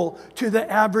palatable to the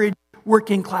average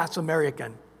working class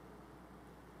American.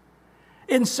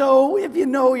 And so if you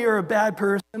know you're a bad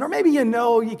person, or maybe you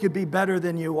know you could be better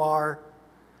than you are,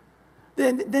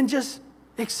 then just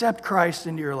accept Christ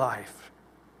into your life.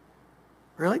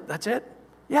 Really? That's it?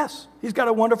 Yes. He's got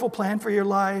a wonderful plan for your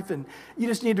life, and you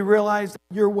just need to realize that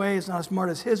your way is not as smart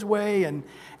as his way. And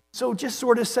so just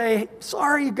sort of say,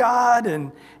 sorry, God,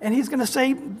 and he's going to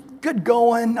say, good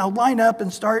going. I'll line up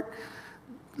and start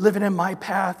living in my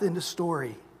path in the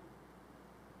story.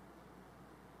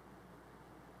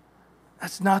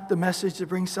 That's not the message that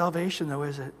brings salvation, though,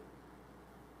 is it?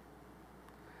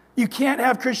 You can't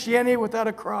have Christianity without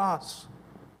a cross.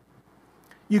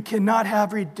 You cannot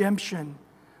have redemption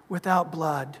without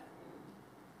blood.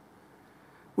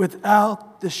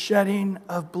 Without the shedding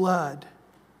of blood.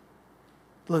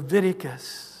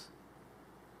 Leviticus,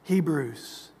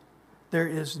 Hebrews, there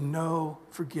is no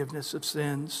forgiveness of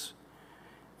sins.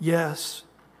 Yes,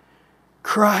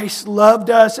 Christ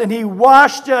loved us and he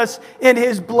washed us in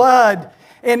his blood.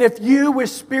 And if you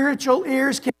with spiritual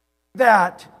ears can hear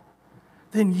that,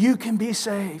 then you can be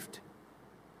saved.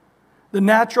 The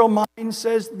natural mind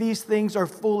says these things are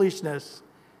foolishness.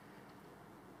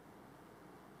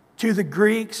 To the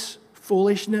Greeks,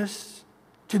 foolishness.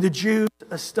 To the Jews,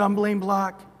 a stumbling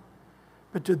block.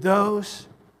 But to those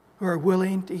who are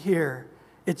willing to hear,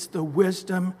 it's the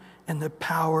wisdom and the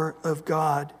power of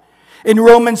God. In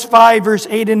Romans 5, verse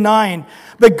 8 and 9,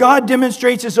 but God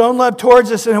demonstrates his own love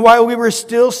towards us, and while we were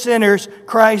still sinners,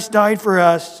 Christ died for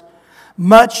us.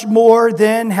 Much more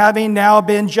then, having now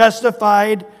been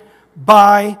justified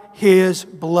by his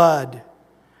blood,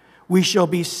 we shall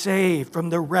be saved from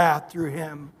the wrath through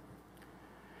him.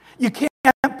 You can't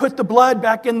put the blood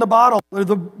back in the bottle or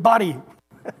the body.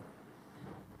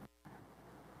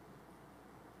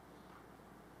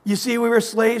 You see, we were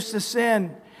slaves to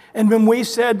sin. And when we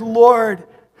said, Lord,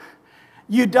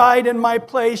 you died in my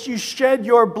place, you shed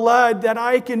your blood that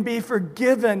I can be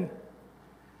forgiven.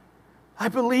 I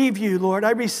believe you, Lord.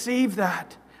 I receive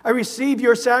that. I receive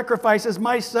your sacrifice as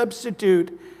my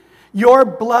substitute. Your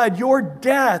blood, your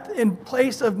death in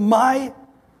place of my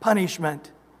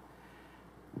punishment.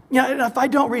 And if I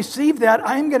don't receive that,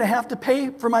 I'm going to have to pay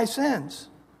for my sins.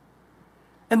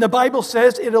 And the Bible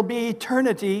says it'll be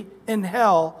eternity in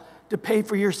hell to pay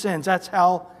for your sins. That's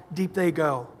how deep they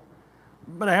go.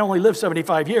 But I only live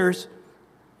 75 years.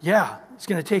 Yeah, it's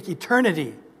going to take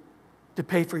eternity to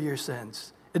pay for your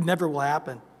sins. It never will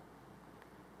happen.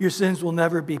 Your sins will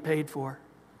never be paid for,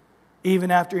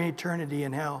 even after eternity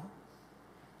in hell.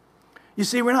 You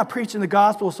see, we're not preaching the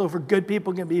gospel so for good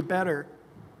people can be better.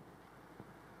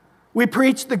 We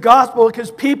preach the gospel because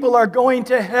people are going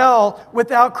to hell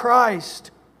without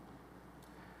Christ.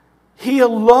 He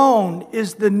alone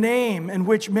is the name in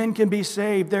which men can be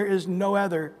saved. There is no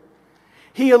other.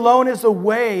 He alone is the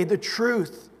way, the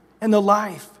truth, and the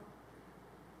life.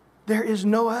 There is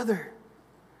no other.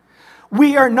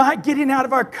 We are not getting out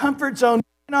of our comfort zone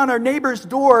on our neighbor's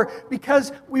door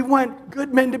because we want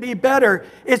good men to be better.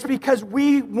 It's because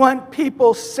we want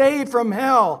people saved from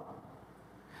hell.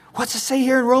 What's it say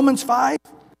here in Romans 5?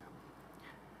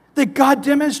 That God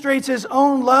demonstrates his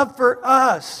own love for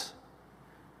us.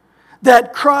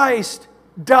 That Christ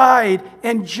died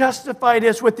and justified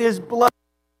us with his blood.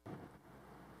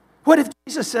 What if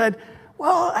Jesus said,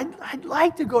 well, I'd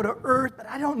like to go to earth, but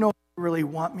I don't know if they really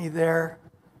want me there.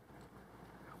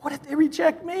 What if they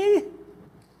reject me?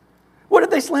 What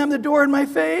if they slam the door in my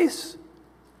face?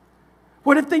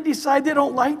 What if they decide they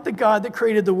don't like the God that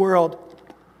created the world?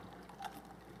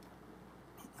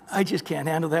 I just can't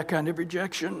handle that kind of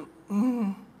rejection.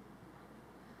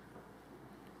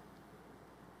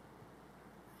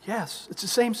 Yes, it's the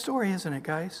same story, isn't it,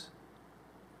 guys?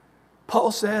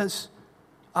 Paul says,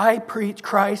 I preach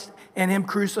Christ and him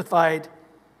crucified.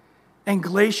 And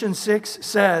Galatians 6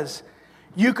 says,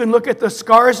 you can look at the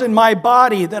scars in my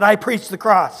body that I preach the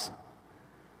cross.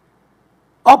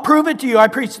 I'll prove it to you, I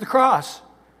preach the cross.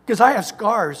 Because I have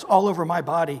scars all over my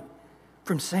body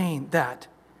from saying that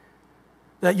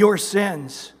your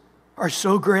sins are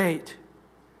so great.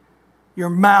 Your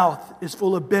mouth is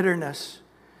full of bitterness.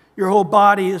 Your whole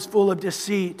body is full of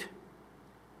deceit.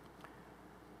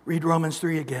 Read Romans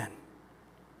 3 again.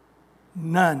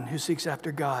 None who seeks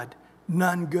after God,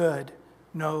 none good,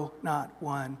 no, not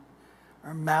one.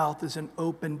 Our mouth is an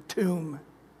open tomb.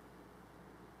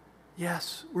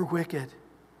 Yes, we're wicked.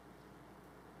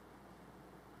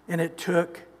 And it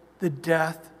took the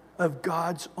death of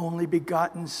God's only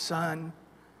begotten Son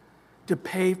to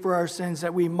pay for our sins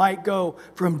that we might go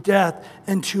from death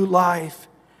into life.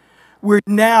 We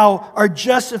now are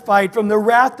justified from the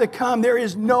wrath to come. There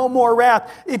is no more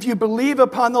wrath. If you believe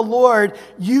upon the Lord,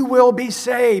 you will be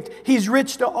saved. He's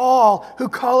rich to all who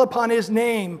call upon his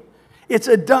name. It's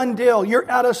a done deal. You're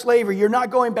out of slavery. You're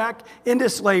not going back into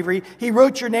slavery. He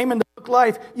wrote your name in the book of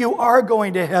life. You are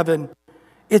going to heaven.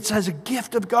 It's as a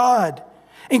gift of God.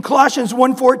 In Colossians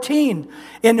 1:14,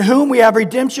 in whom we have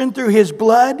redemption through his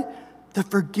blood, the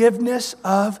forgiveness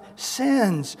of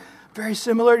sins. Very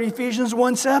similar to Ephesians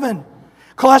 1:7.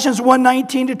 Colossians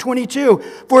 1:19-22.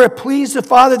 For it pleased the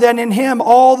Father that in him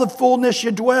all the fullness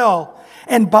should dwell,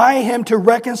 and by him to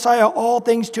reconcile all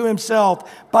things to himself,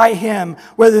 by him,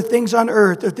 whether things on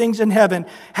earth or things in heaven,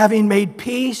 having made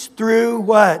peace through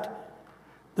what?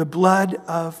 The blood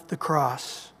of the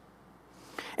cross.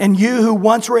 And you who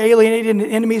once were alienated and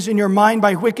enemies in your mind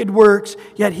by wicked works,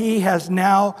 yet he has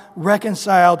now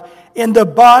reconciled in the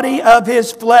body of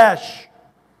his flesh.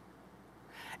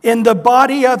 In the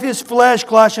body of his flesh,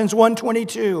 Colossians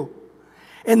 1:22.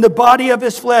 In the body of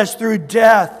his flesh through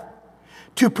death,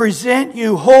 to present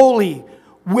you holy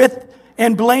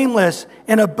and blameless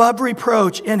and above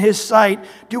reproach in his sight.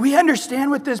 Do we understand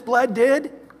what this blood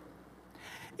did?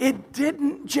 It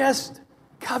didn't just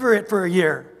cover it for a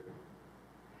year.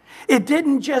 It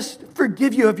didn't just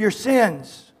forgive you of your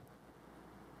sins.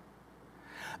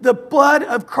 The blood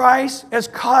of Christ has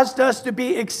caused us to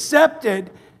be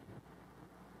accepted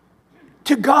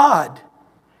to God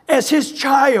as his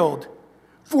child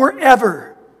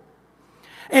forever.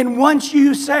 And once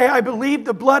you say, I believe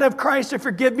the blood of Christ to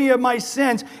forgive me of my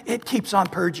sins, it keeps on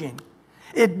purging.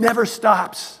 It never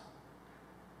stops.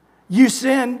 You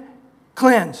sin,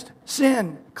 cleansed.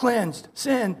 Sin, cleansed.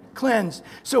 Sin, cleansed.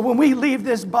 So when we leave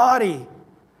this body,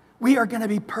 we are going to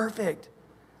be perfect.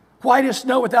 White as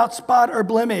snow without spot or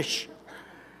blemish.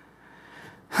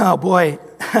 Oh boy.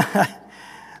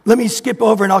 Let me skip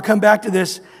over and I'll come back to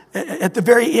this at the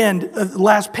very end of the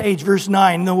last page, verse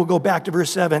 9, and then we'll go back to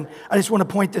verse 7. I just want to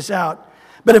point this out.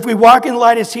 But if we walk in the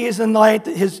light as he is in the light,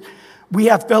 we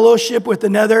have fellowship with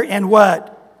another, and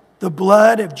what? The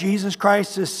blood of Jesus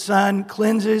Christ, his Son,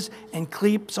 cleanses and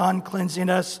keeps on cleansing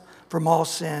us from all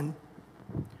sin.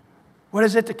 What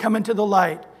is it to come into the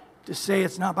light? To say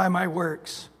it's not by my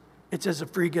works. It's as a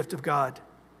free gift of God.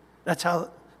 That's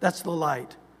the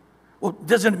light. Well,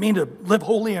 doesn't it mean to live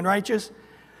holy and righteous?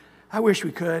 I wish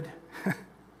we could.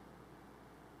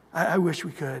 I wish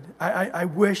we could. I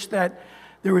wish that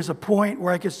there was a point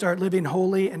where I could start living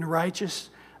holy and righteous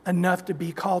enough to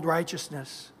be called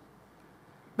righteousness.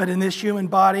 But in this human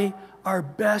body, our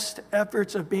best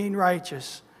efforts of being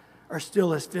righteous are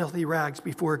still as filthy rags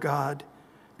before God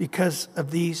because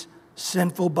of these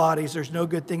sinful bodies. There's no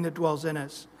good thing that dwells in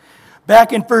us.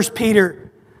 Back in 1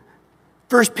 Peter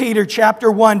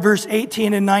chapter 1, verse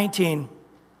 18 and 19.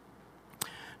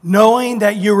 Knowing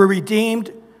that you were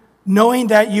redeemed, knowing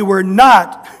that you were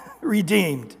not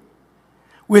redeemed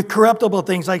with corruptible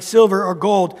things like silver or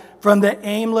gold from the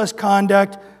aimless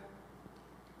conduct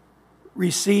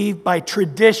received by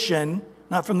tradition,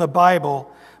 not from the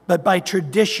Bible, but by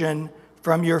tradition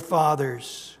from your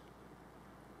fathers.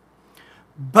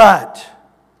 But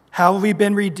how have we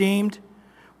been redeemed?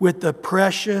 With the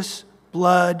precious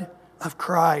blood of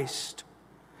Christ,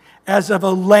 as of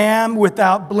a lamb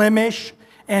without blemish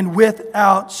and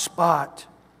without spot.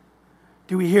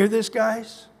 Do we hear this,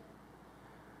 guys?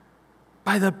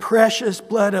 By the precious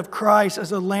blood of Christ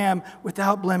as a lamb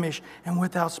without blemish and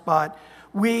without spot.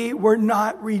 We were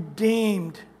not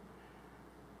redeemed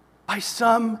by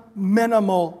some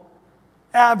minimal,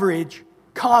 average,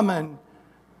 common,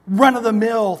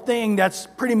 run-of-the-mill thing that's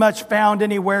pretty much found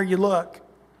anywhere you look.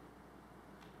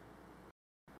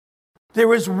 There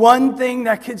was one thing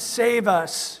that could save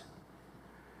us,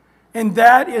 and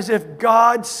that is if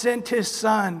God sent his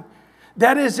Son.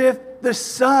 That is if the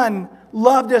Son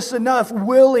loved us enough,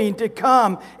 willing to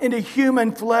come into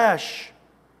human flesh.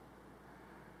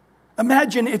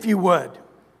 Imagine if you would.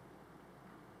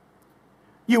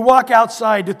 You walk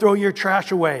outside to throw your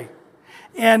trash away,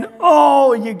 and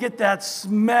oh, you get that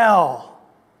smell.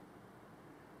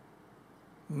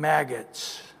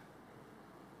 Maggots.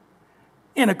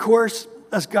 And of course,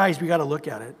 us guys, we got to look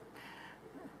at it.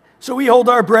 So we hold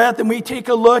our breath and we take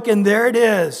a look, and there it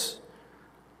is.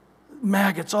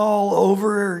 Maggots all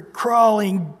over,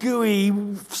 crawling, gooey,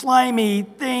 slimy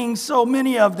things, so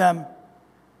many of them.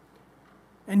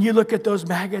 And you look at those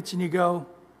maggots and you go,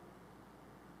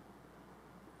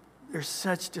 they're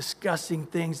such disgusting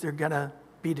things, they're going to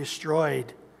be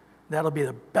destroyed. That'll be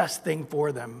the best thing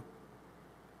for them.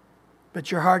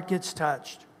 But your heart gets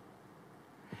touched.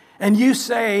 And you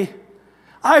say,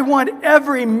 I want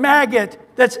every maggot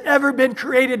that's ever been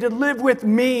created to live with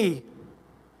me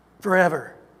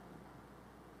forever.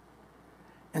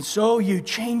 And so you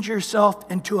change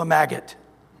yourself into a maggot.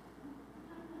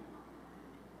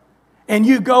 And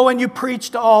you go and you preach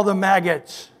to all the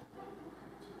maggots.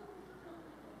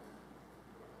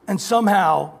 And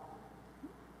somehow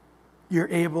you're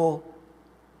able,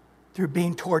 through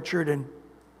being tortured and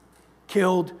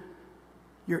killed,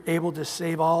 you're able to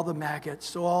save all the maggots,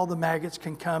 so all the maggots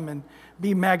can come and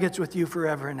be maggots with you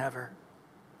forever and ever.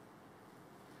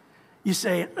 You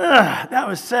say, that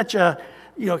was such a,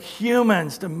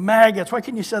 humans to maggots. Why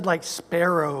couldn't you said like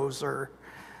sparrows or,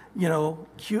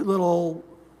 cute little,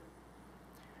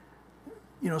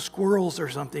 squirrels or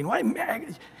something? Why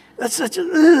maggots? That's such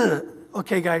a,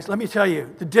 Okay, guys, let me tell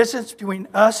you, the distance between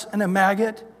us and a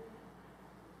maggot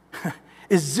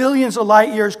is zillions of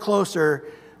light years closer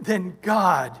than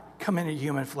God coming into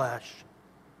human flesh.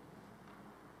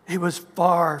 It was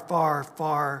far, far,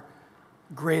 far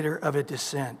greater of a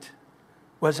descent,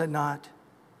 was it not?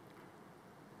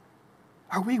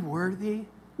 Are we worthy?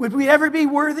 Would we ever be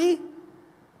worthy?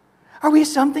 Are we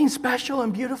something special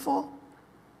and beautiful?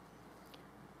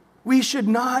 We should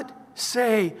not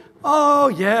say, oh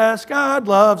yes, God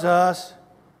loves us.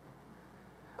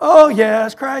 Oh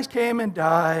yes, Christ came and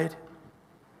died.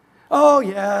 Oh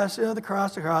yes, the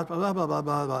cross, blah, blah, blah, blah,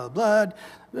 blah, blah, blood,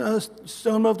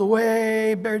 stone moved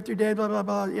away, buried 3 days, blah, blah,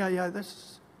 blah. Yeah,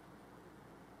 this.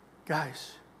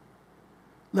 Guys,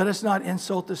 let us not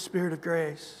insult the Spirit of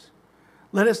grace.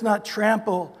 Let us not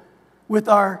trample with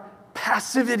our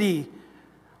passivity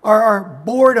or our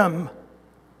boredom,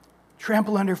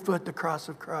 trample underfoot the cross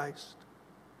of Christ.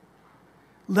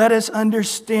 let us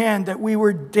understand that we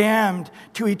were damned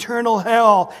to eternal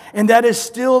hell, and that is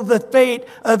still the fate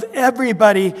of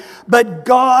everybody. But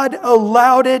God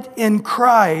allowed it in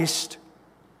Christ,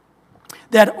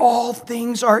 that all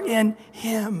things are in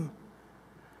Him.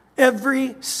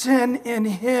 Every sin in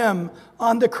Him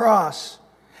on the cross.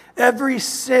 Every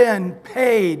sin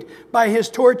paid by His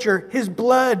torture, His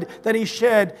blood that He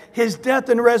shed, His death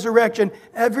and resurrection.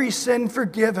 Every sin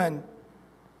forgiven.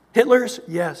 Hitler's?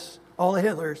 Yes. All the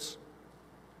Hitlers.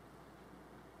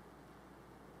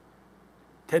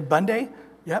 Ted Bundy?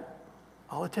 Yep.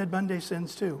 All of Ted Bundy's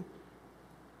sins too.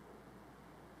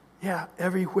 Yeah,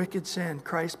 every wicked sin,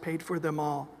 Christ paid for them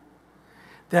all.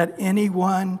 That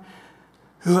anyone,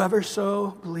 whoever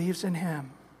so believes in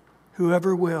Him,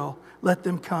 whoever will, let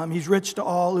them come. He's rich to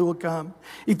all who will come.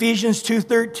 Ephesians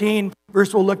 2:13,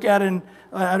 verse we'll look at in,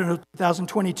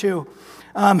 2022.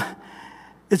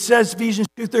 It says, Ephesians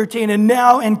 2:13, and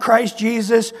now in Christ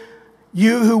Jesus,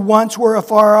 you who once were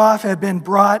afar off have been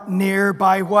brought near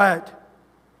by what?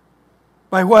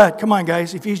 By what? Come on,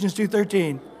 guys. Ephesians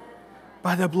 2:13.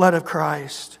 By the blood of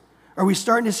Christ. Are we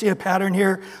starting to see a pattern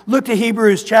here? Look to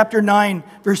Hebrews chapter 9,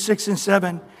 verse 6 and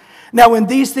 7. Now, when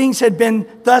these things had been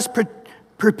thus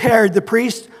prepared, the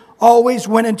priest always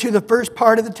went into the first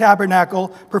part of the tabernacle,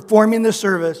 performing the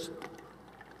service.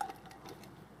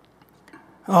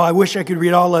 Oh, I wish I could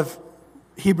read all of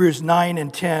Hebrews 9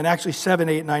 and 10. Actually, 7,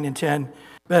 8, 9, and 10.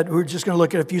 But we're just going to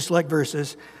look at a few select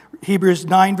verses. Hebrews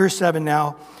 9, verse 7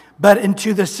 now. But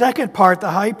into the second part,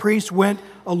 the high priest went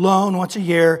alone once a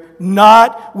year,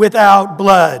 not without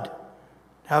blood.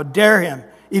 How dare him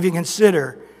even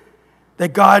consider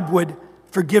that God would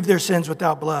forgive their sins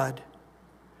without blood,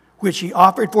 which He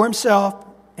offered for Himself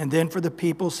and then for the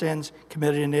people's sins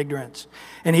committed in ignorance.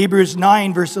 In Hebrews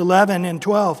 9, verse 11 and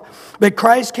 12, but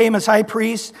Christ came as high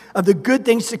priest of the good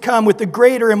things to come with the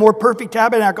greater and more perfect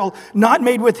tabernacle, not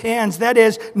made with hands, that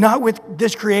is, not with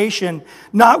this creation,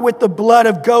 not with the blood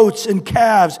of goats and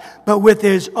calves, but with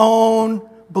His own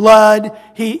blood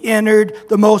He entered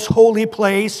the most holy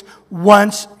place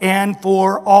once and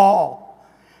for all,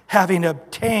 having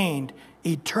obtained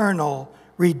eternal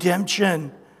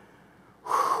redemption.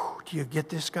 Whew. Do you get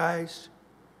this, guys?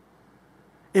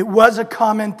 It was a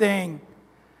common thing.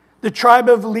 The tribe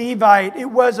of Levite,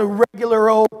 it was a regular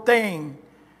old thing.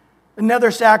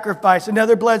 Another sacrifice,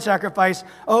 another blood sacrifice.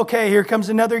 Okay, here comes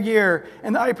another year,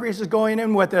 and the high priest is going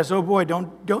in with us. Oh boy,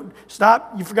 don't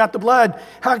stop! You forgot the blood.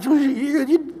 How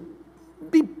you'd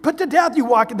be put to death? You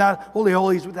walk in the holy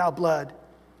holies without blood.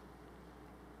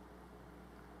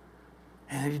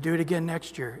 And then you do it again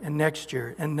next year, and next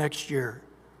year, and next year.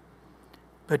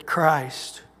 But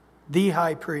Christ, the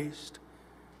high priest,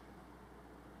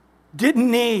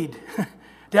 didn't need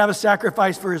to have a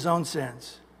sacrifice for His own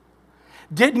sins.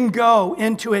 Didn't go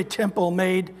into a temple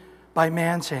made by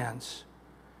man's hands,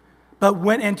 but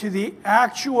went into the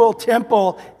actual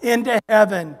temple into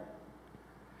heaven.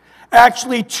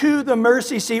 Actually to the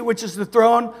mercy seat, which is the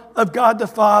throne of God the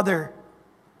Father.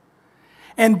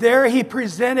 And there He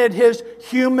presented His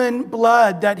human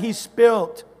blood that He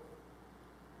spilt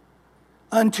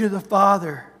unto the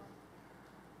Father,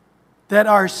 that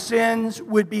our sins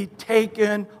would be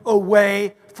taken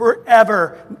away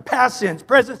forever. Past sins,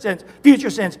 present sins, future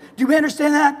sins. Do you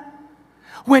understand that?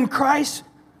 When Christ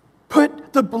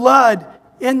put the blood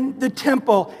in the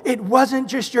temple, it wasn't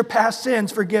just your past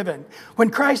sins forgiven. When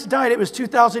Christ died, it was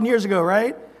 2,000 years ago,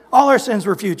 right? All our sins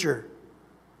were future.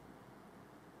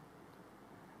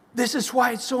 This is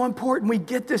why it's so important we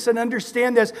get this and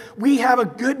understand this. We have a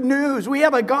good news. We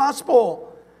have a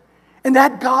gospel. And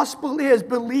that gospel is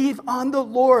believe on the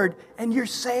Lord and you're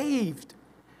saved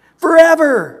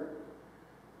forever.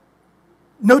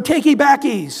 No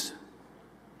takey-backies.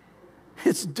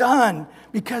 It's done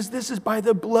because this is by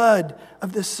the blood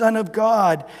of the Son of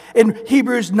God. In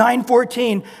Hebrews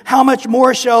 9:14, how much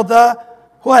more shall the,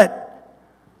 what?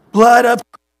 Blood of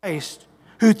Christ,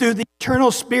 who through the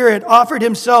eternal Spirit offered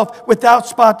Himself without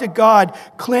spot to God,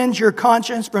 cleanse your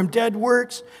conscience from dead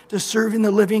works to serving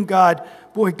the living God.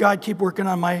 Boy, God, keep working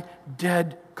on my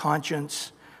dead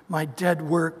conscience, my dead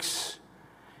works.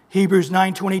 Hebrews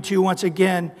 9:22, once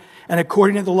again, and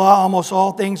according to the law, almost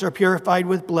all things are purified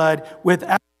with blood.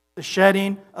 Without the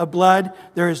shedding of blood,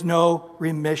 there is no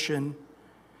remission.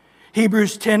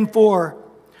 Hebrews 10:4,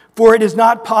 for it is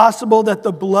not possible that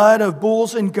the blood of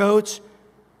bulls and goats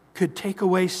could take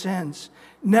away sins.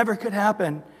 Never could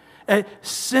happen. A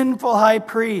sinful high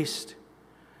priest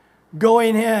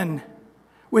going in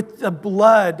with the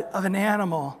blood of an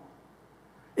animal,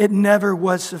 it never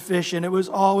was sufficient. It was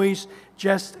always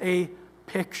just a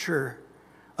picture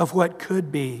of what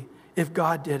could be if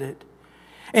God did it.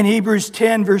 In Hebrews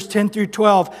 10, verse 10 through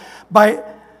 12, by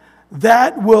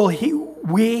that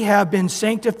we have been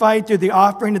sanctified through the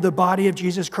offering of the body of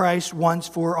Jesus Christ once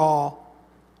for all.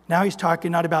 Now he's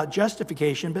talking not about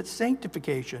justification, but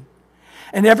sanctification.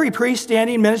 And every priest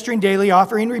standing, ministering daily,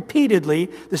 offering repeatedly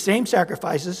the same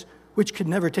sacrifices, which could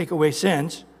never take away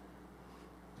sins.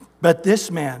 But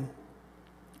this man,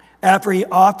 after he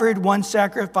offered one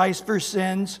sacrifice for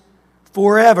sins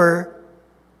forever,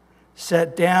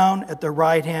 sat down at the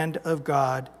right hand of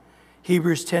God.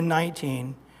 Hebrews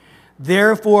 10:19.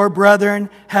 Therefore, brethren,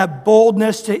 have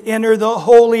boldness to enter the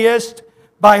holiest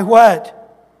by what?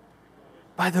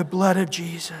 By the blood of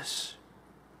Jesus.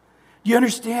 Do you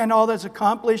understand all that's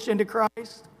accomplished into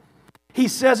Christ? He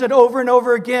says it over and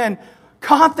over again.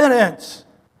 Confidence.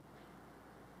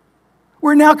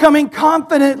 We're now coming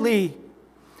confidently.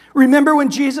 Remember when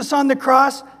Jesus on the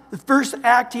cross, the first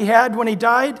act he had when he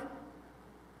died?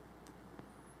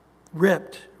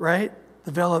 Ripped, right?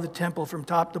 The veil of the temple from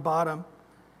top to bottom.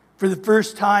 For the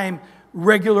first time,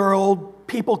 regular old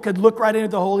people could look right into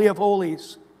the Holy of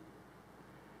Holies.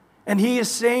 And he is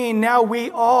saying, now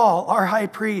we all are high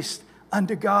priests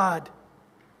unto God.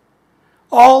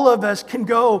 All of us can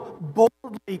go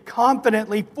boldly,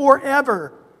 confidently,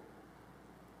 forever.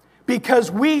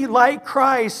 Because we, like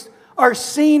Christ, are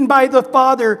seen by the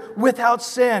Father without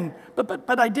sin.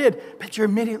 But you're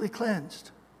immediately cleansed.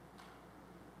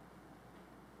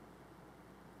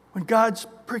 When God's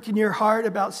pricking your heart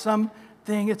about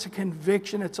something, it's a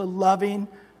conviction, it's a loving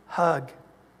hug.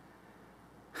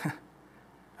 I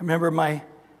remember my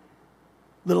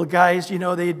little guys,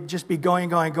 they'd just be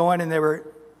going, and they were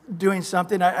doing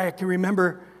something. I can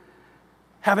remember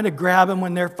having to grab them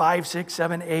when they're 5, 6,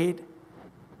 7, 8,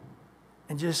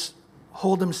 and just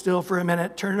hold them still for a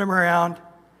minute, turn them around,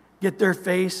 get their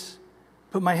face,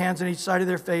 put my hands on each side of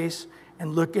their face,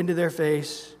 and look into their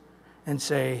face and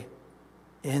say,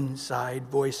 inside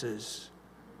voices.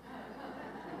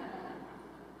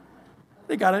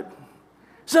 They got it.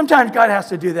 Sometimes God has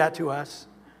to do that to us.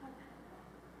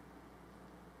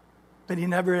 But he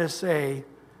never does say,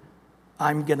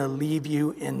 I'm going to leave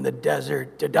you in the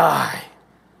desert to die.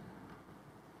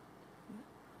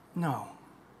 No.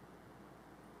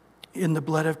 In the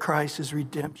blood of Christ is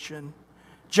redemption,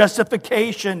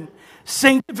 justification,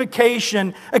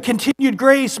 sanctification, a continued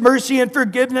grace, mercy, and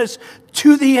forgiveness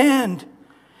to the end.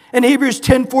 In Hebrews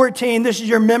 10:14, this is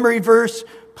your memory verse.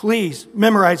 Please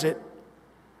memorize it.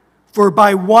 For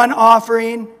by one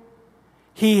offering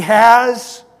he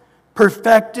has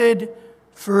perfected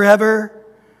forever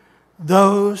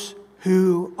those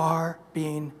who are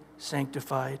being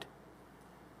sanctified.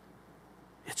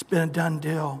 It's been a done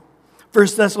deal.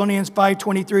 1 Thessalonians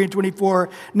 5:23 and 24.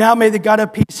 Now may the God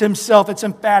of peace himself, it's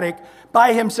emphatic,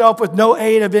 by himself with no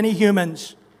aid of any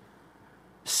humans,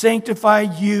 sanctify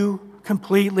you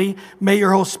completely. May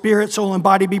your whole spirit, soul, and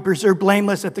body be preserved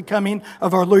blameless at the coming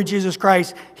of our Lord Jesus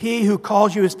Christ. He who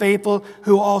calls you is faithful,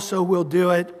 who also will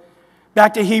do it.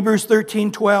 Back to Hebrews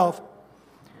 13:12.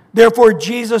 Therefore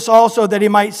Jesus also, that he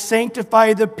might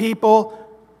sanctify the people,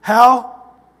 how?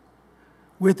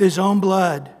 With his own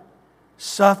blood,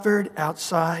 suffered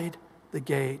outside the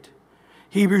gate.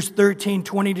 Hebrews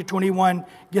 13:20 to 21.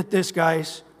 Get this,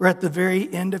 guys. We're at the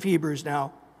very end of Hebrews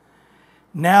now.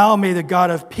 Now may the God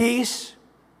of peace,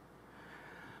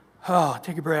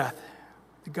 take a breath.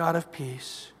 The God of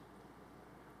peace.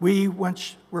 We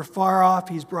once were far off,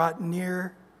 he's brought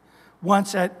near.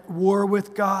 Once at war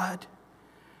with God,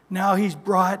 now he's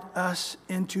brought us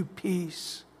into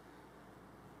peace.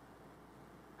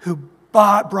 Who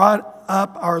brought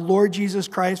up our Lord Jesus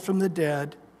Christ from the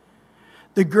dead,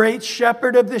 the great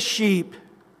shepherd of the sheep.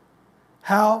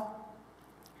 How?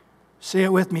 Say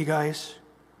it with me, guys.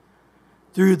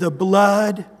 Through the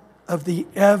blood of the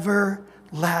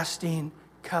everlasting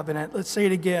covenant. Let's say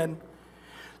it again.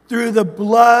 Through the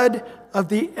blood of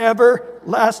the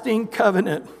everlasting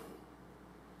covenant.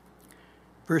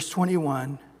 Verse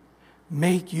 21.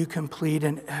 Make you complete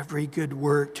in every good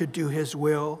work to do his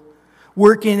will,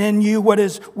 working in you what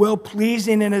is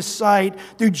well-pleasing in his sight,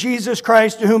 through Jesus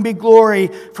Christ, to whom be glory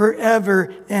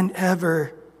forever and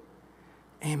ever.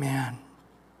 Amen.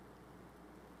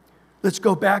 Let's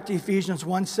go back to Ephesians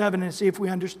 1:7 and see if we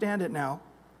understand it now.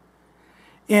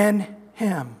 In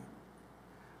him,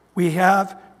 we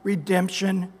have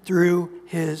redemption through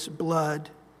his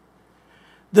blood,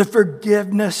 the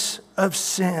forgiveness of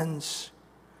sins,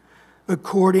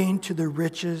 according to the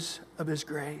riches of his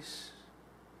grace.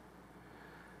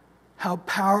 How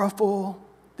powerful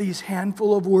these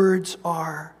handful of words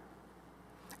are.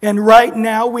 And right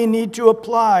now we need to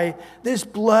apply this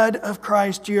blood of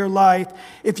Christ to your life.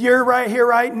 If you're right here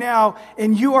right now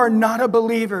and you are not a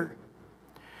believer,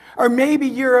 or maybe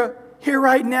you're here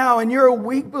right now and you're a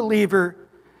weak believer,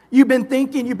 you've been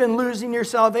thinking you've been losing your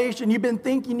salvation. You've been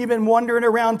thinking you've been wandering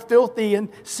around filthy and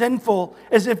sinful,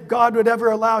 as if God would ever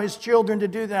allow his children to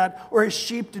do that or his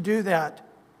sheep to do that.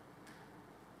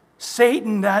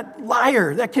 Satan, that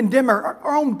liar, that condemner,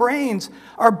 our own brains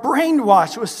are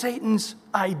brainwashed with Satan's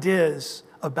ideas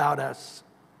about us.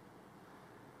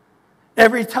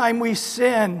 Every time we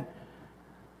sin,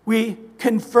 we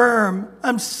confirm,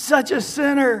 I'm such a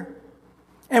sinner.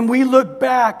 And we look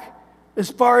back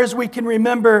as far as we can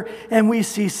remember, and we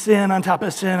see sin on top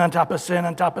of sin, on top of sin,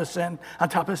 on top of sin, on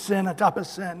top of sin, on top of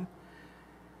sin.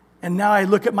 And now I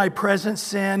look at my present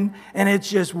sin, and it's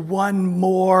just one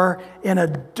more in a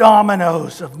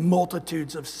dominoes of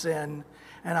multitudes of sin.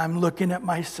 And I'm looking at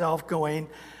myself going,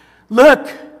 look,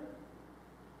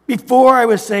 before I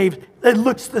was saved, it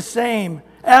looks the same.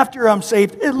 After I'm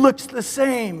saved, it looks the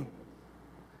same.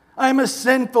 I'm a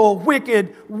sinful,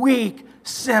 wicked, weak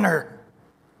sinner.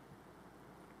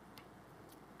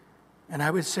 And I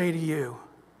would say to you,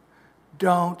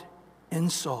 don't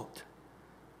insult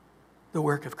the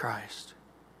work of Christ.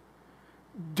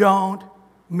 Don't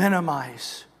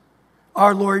minimize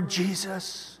our Lord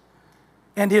Jesus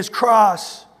and his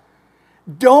cross.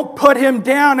 Don't put him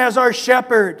down as our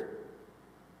shepherd.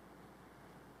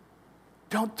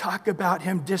 Don't talk about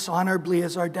him dishonorably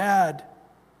as our dad.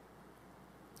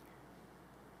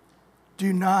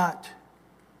 Do not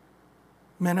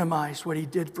minimize what he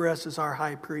did for us as our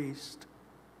high priest.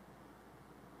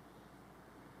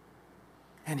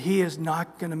 And he is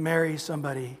not going to marry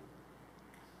somebody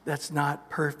that's not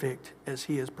perfect as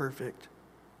he is perfect.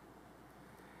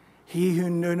 He who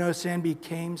knew no sin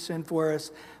became sin for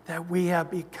us, that we have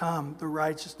become the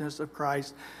righteousness of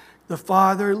Christ. The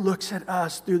Father looks at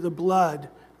us through the blood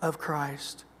of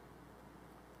Christ.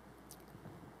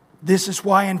 This is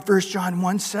why in 1 John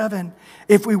 1:7,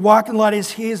 if we walk in the light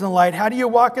as he is in the light. How do you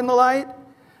walk in the light?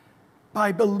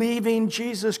 By believing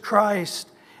Jesus Christ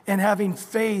and having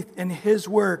faith in his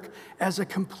work as a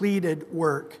completed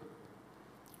work.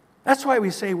 That's why we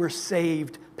say we're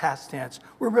saved past tense.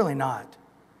 We're really not.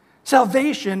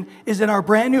 Salvation is in our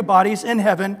brand new bodies in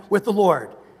heaven with the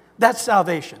Lord. That's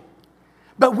salvation.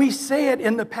 But we say it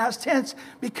in the past tense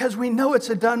because we know it's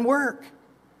a done work.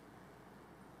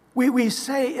 We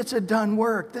say it's a done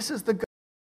work. This is the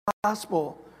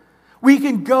gospel. We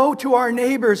can go to our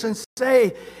neighbors and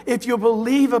say, if you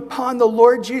believe upon the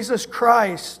Lord Jesus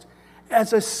Christ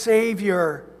as a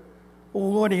Savior,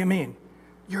 well, what do you mean?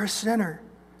 You're a sinner.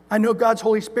 I know God's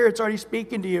Holy Spirit's already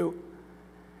speaking to you.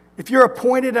 If you're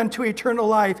appointed unto eternal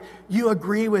life, you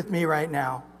agree with me right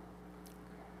now.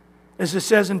 As it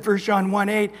says in 1 John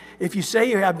 1:8, if you say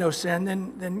you have no sin,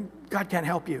 then God can't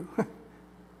help you.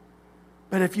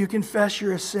 But if you confess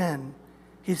you're a sin,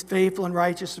 he's faithful and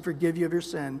righteous to forgive you of your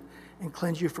sin and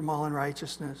cleanse you from all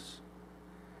unrighteousness.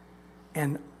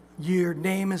 And your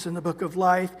name is in the book of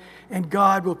life, and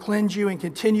God will cleanse you and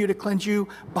continue to cleanse you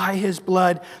by his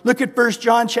blood. Look at 1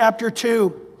 John chapter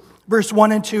 2, verse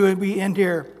 1 and 2, and we end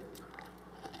here.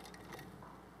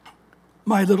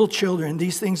 My little children,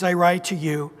 these things I write to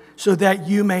you, so that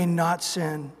you may not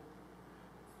sin.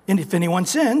 And if anyone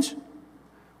sins,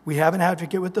 we have an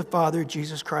advocate with the Father,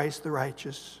 Jesus Christ the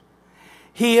righteous.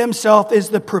 He himself is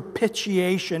the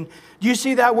propitiation. Do you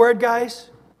see that word, guys?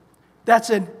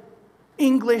 That's an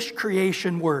English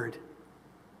creation word.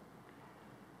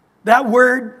 That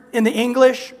word in the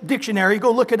English dictionary,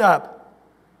 go look it up.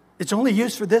 It's only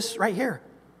used for this right here.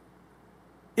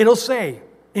 It'll say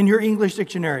in your English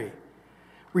dictionary,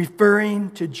 referring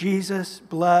to Jesus'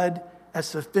 blood as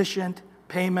sufficient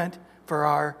payment for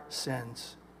our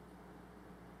sins.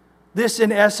 This,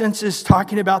 in essence, is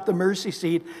talking about the mercy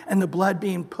seat and the blood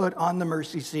being put on the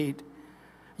mercy seat.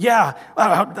 Yeah,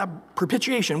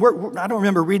 propitiation. I don't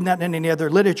remember reading that in any other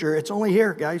literature. It's only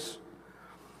here, guys.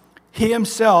 He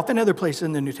himself, in other places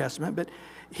in the New Testament, but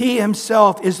he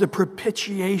himself is the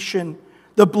propitiation,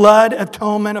 the blood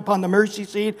atonement upon the mercy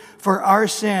seat for our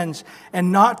sins,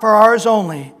 and not for ours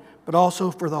only, but also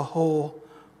for the whole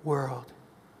world.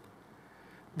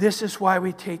 This is why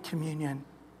we take communion.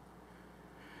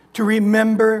 To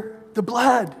remember the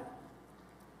blood.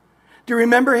 To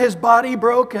remember his body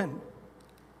broken.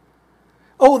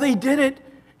 Oh, they did it,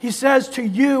 he says, to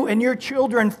you and your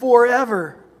children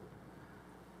forever.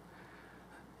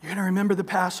 You're going to remember the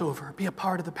Passover, be a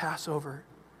part of the Passover.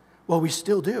 Well, we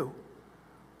still do.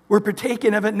 We're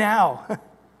partaking of it now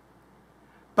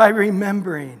by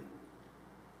remembering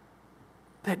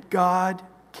that God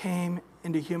came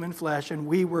into human flesh, and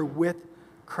we were with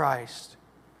Christ.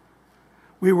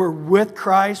 We were with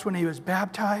Christ when he was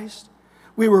baptized.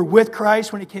 We were with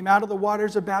Christ when he came out of the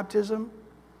waters of baptism.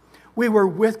 We were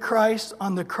with Christ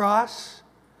on the cross.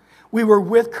 We were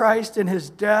with Christ in his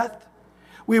death.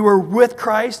 We were with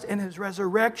Christ in his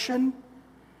resurrection.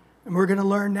 And we're going to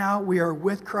learn now we are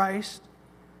with Christ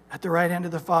at the right hand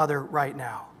of the Father right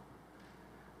now.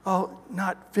 Oh,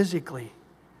 not physically,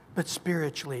 but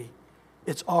spiritually.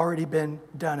 It's already been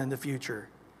done in the future.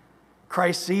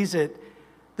 Christ sees it,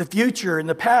 the future and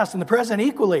the past and the present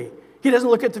equally. He doesn't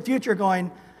look at the future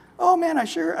going, oh man, I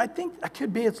think I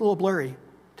could be, it's a little blurry.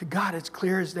 To God, it's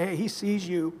clear as day. He sees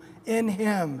you in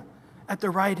him at the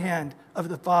right hand of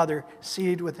the Father,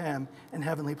 seated with him in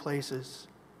heavenly places.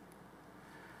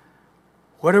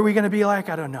 What are we going to be like?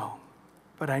 I don't know.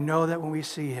 But I know that when we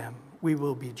see him, we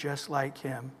will be just like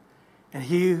him. And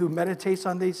he who meditates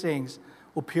on these things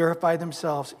will purify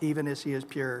themselves even as he is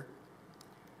pure.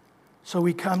 So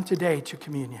we come today to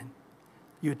communion.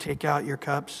 You take out your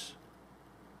cups.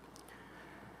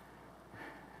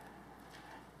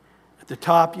 At the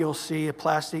top, you'll see a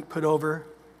plastic put over,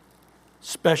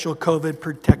 special COVID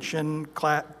protection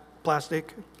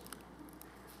plastic,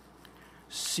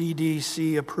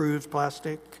 CDC approved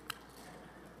plastic.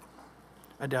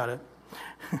 I doubt it.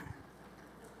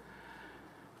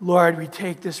 Lord, we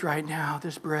take this right now,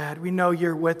 this bread. We know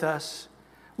you're with us.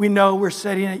 We know we're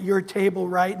sitting at your table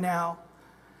right now.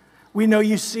 We know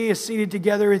you see us seated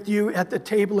together with you at the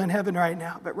table in heaven right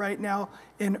now. But right now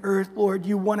in earth, Lord,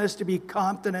 you want us to be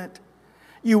confident.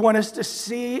 You want us to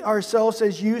see ourselves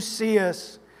as you see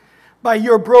us. By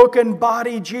your broken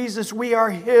body, Jesus, we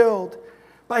are healed.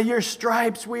 By your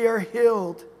stripes, we are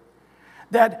healed.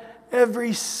 That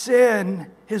every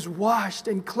sin is washed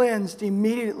and cleansed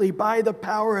immediately by the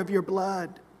power of your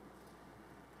blood.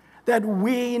 That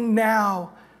we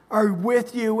now are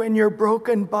with you in your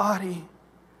broken body,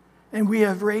 and we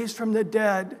have raised from the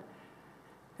dead,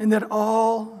 and that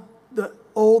all the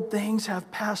old things have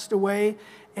passed away,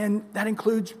 and that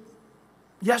includes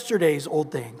yesterday's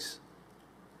old things.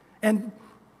 And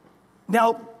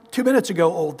now, 2 minutes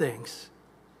ago, old things.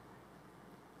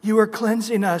 You are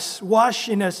cleansing us,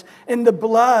 washing us in the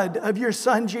blood of your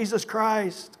Son, Jesus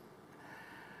Christ.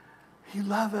 You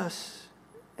love us.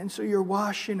 And so you're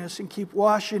washing us and keep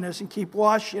washing us and keep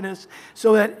washing us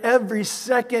so that every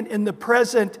second in the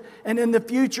present and in the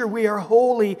future we are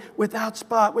holy, without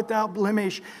spot, without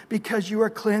blemish, because you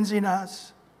are cleansing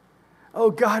us. Oh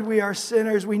God, we are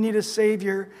sinners. We need a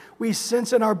Savior. We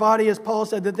sense in our body, as Paul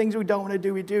said, the things we don't want to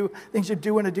do, we do. Things we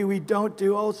do want to do, we don't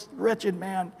do. Oh, wretched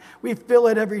man. We feel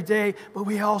it every day, but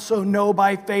we also know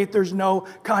by faith there's no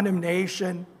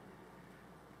condemnation.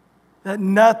 That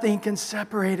nothing can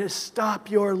separate us,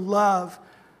 stop your love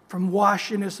from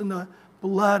washing us in the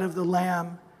blood of the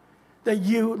Lamb. That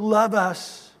you love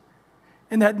us,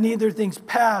 and that neither things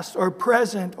past or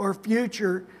present or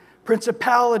future,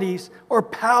 principalities or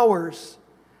powers,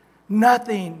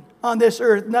 nothing on this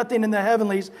earth, nothing in the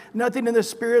heavenlies, nothing in the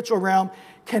spiritual realm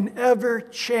can ever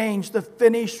change the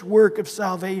finished work of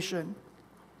salvation.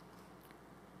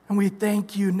 And we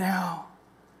thank you now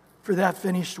for that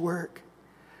finished work.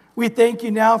 We thank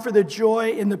you now for the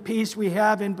joy and the peace we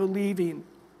have in believing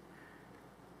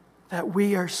that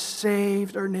we are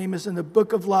saved. Our name is in the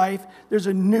book of life. There's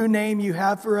a new name you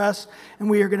have for us, and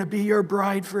we are going to be your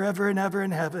bride forever and ever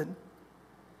in heaven.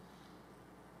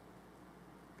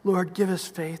 Lord, give us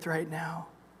faith right now.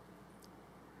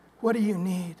 What do you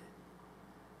need?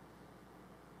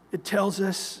 It tells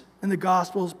us in the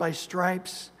Gospels, by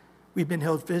stripes we've been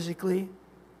healed physically. It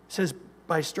says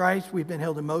by stripes we've been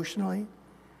healed emotionally.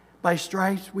 By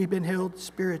stripes we've been healed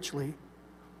spiritually.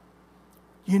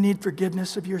 You need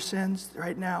forgiveness of your sins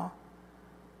right now.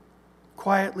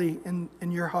 Quietly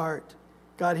in your heart.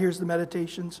 God hears the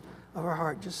meditations of our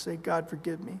heart. Just say, God,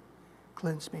 forgive me,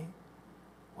 cleanse me,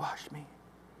 wash me,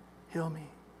 heal me.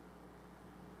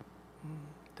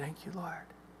 Thank you, Lord.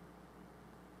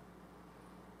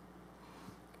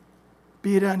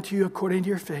 Be it unto you according to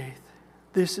your faith.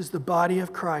 This is the body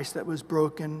of Christ that was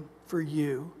broken for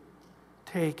you.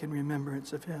 Take in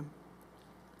remembrance of him.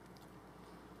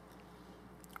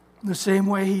 In the same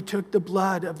way he took the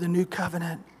blood of the new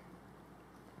covenant.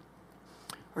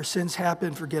 Our sins have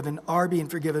been forgiven, are being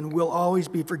forgiven, will always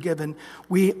be forgiven.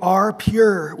 We are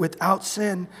pure without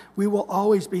sin. We will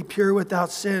always be pure without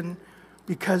sin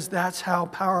because that's how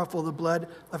powerful the blood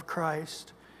of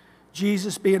Christ.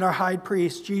 Jesus being our high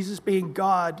priest, Jesus being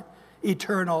God,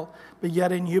 eternal, but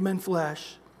yet in human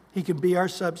flesh. He can be our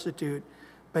substitute,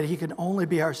 but he can only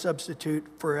be our substitute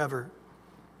forever.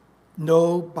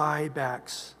 No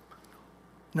buybacks.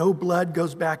 No blood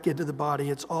goes back into the body.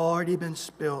 It's already been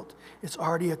spilt. It's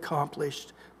already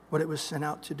accomplished what it was sent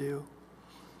out to do,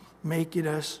 making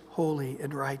us holy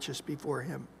and righteous before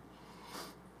him.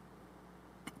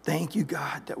 Thank you,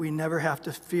 God, that we never have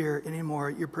to fear anymore.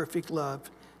 Your perfect love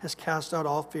has cast out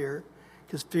all fear,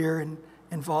 because fear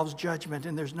involves judgment,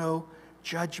 and there's no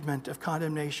judgment of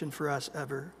condemnation for us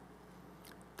ever.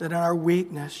 That in our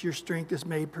weakness, your strength is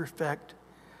made perfect.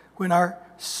 When our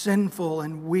sinful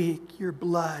and weak, your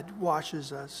blood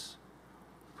washes us.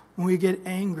 When we get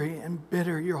angry and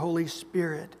bitter, your Holy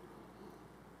Spirit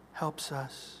helps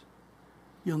us.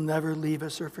 You'll never leave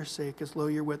us or forsake us. Lo,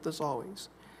 you're with us always,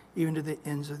 even to the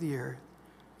ends of the earth.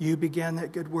 You began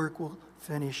that good work, will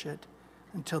finish it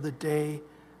until the day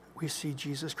we see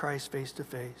Jesus Christ face to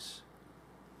face.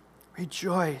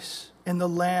 Rejoice in the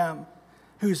Lamb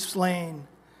who's slain.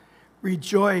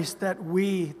 Rejoice that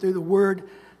we, through the word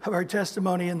of our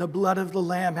testimony and the blood of the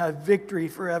Lamb, have victory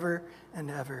forever and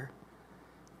ever.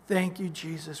 Thank you,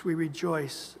 Jesus. We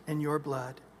rejoice in your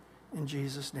blood. In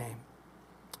Jesus' name,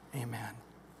 amen.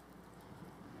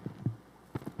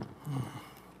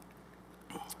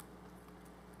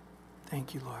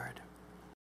 Thank you, Lord.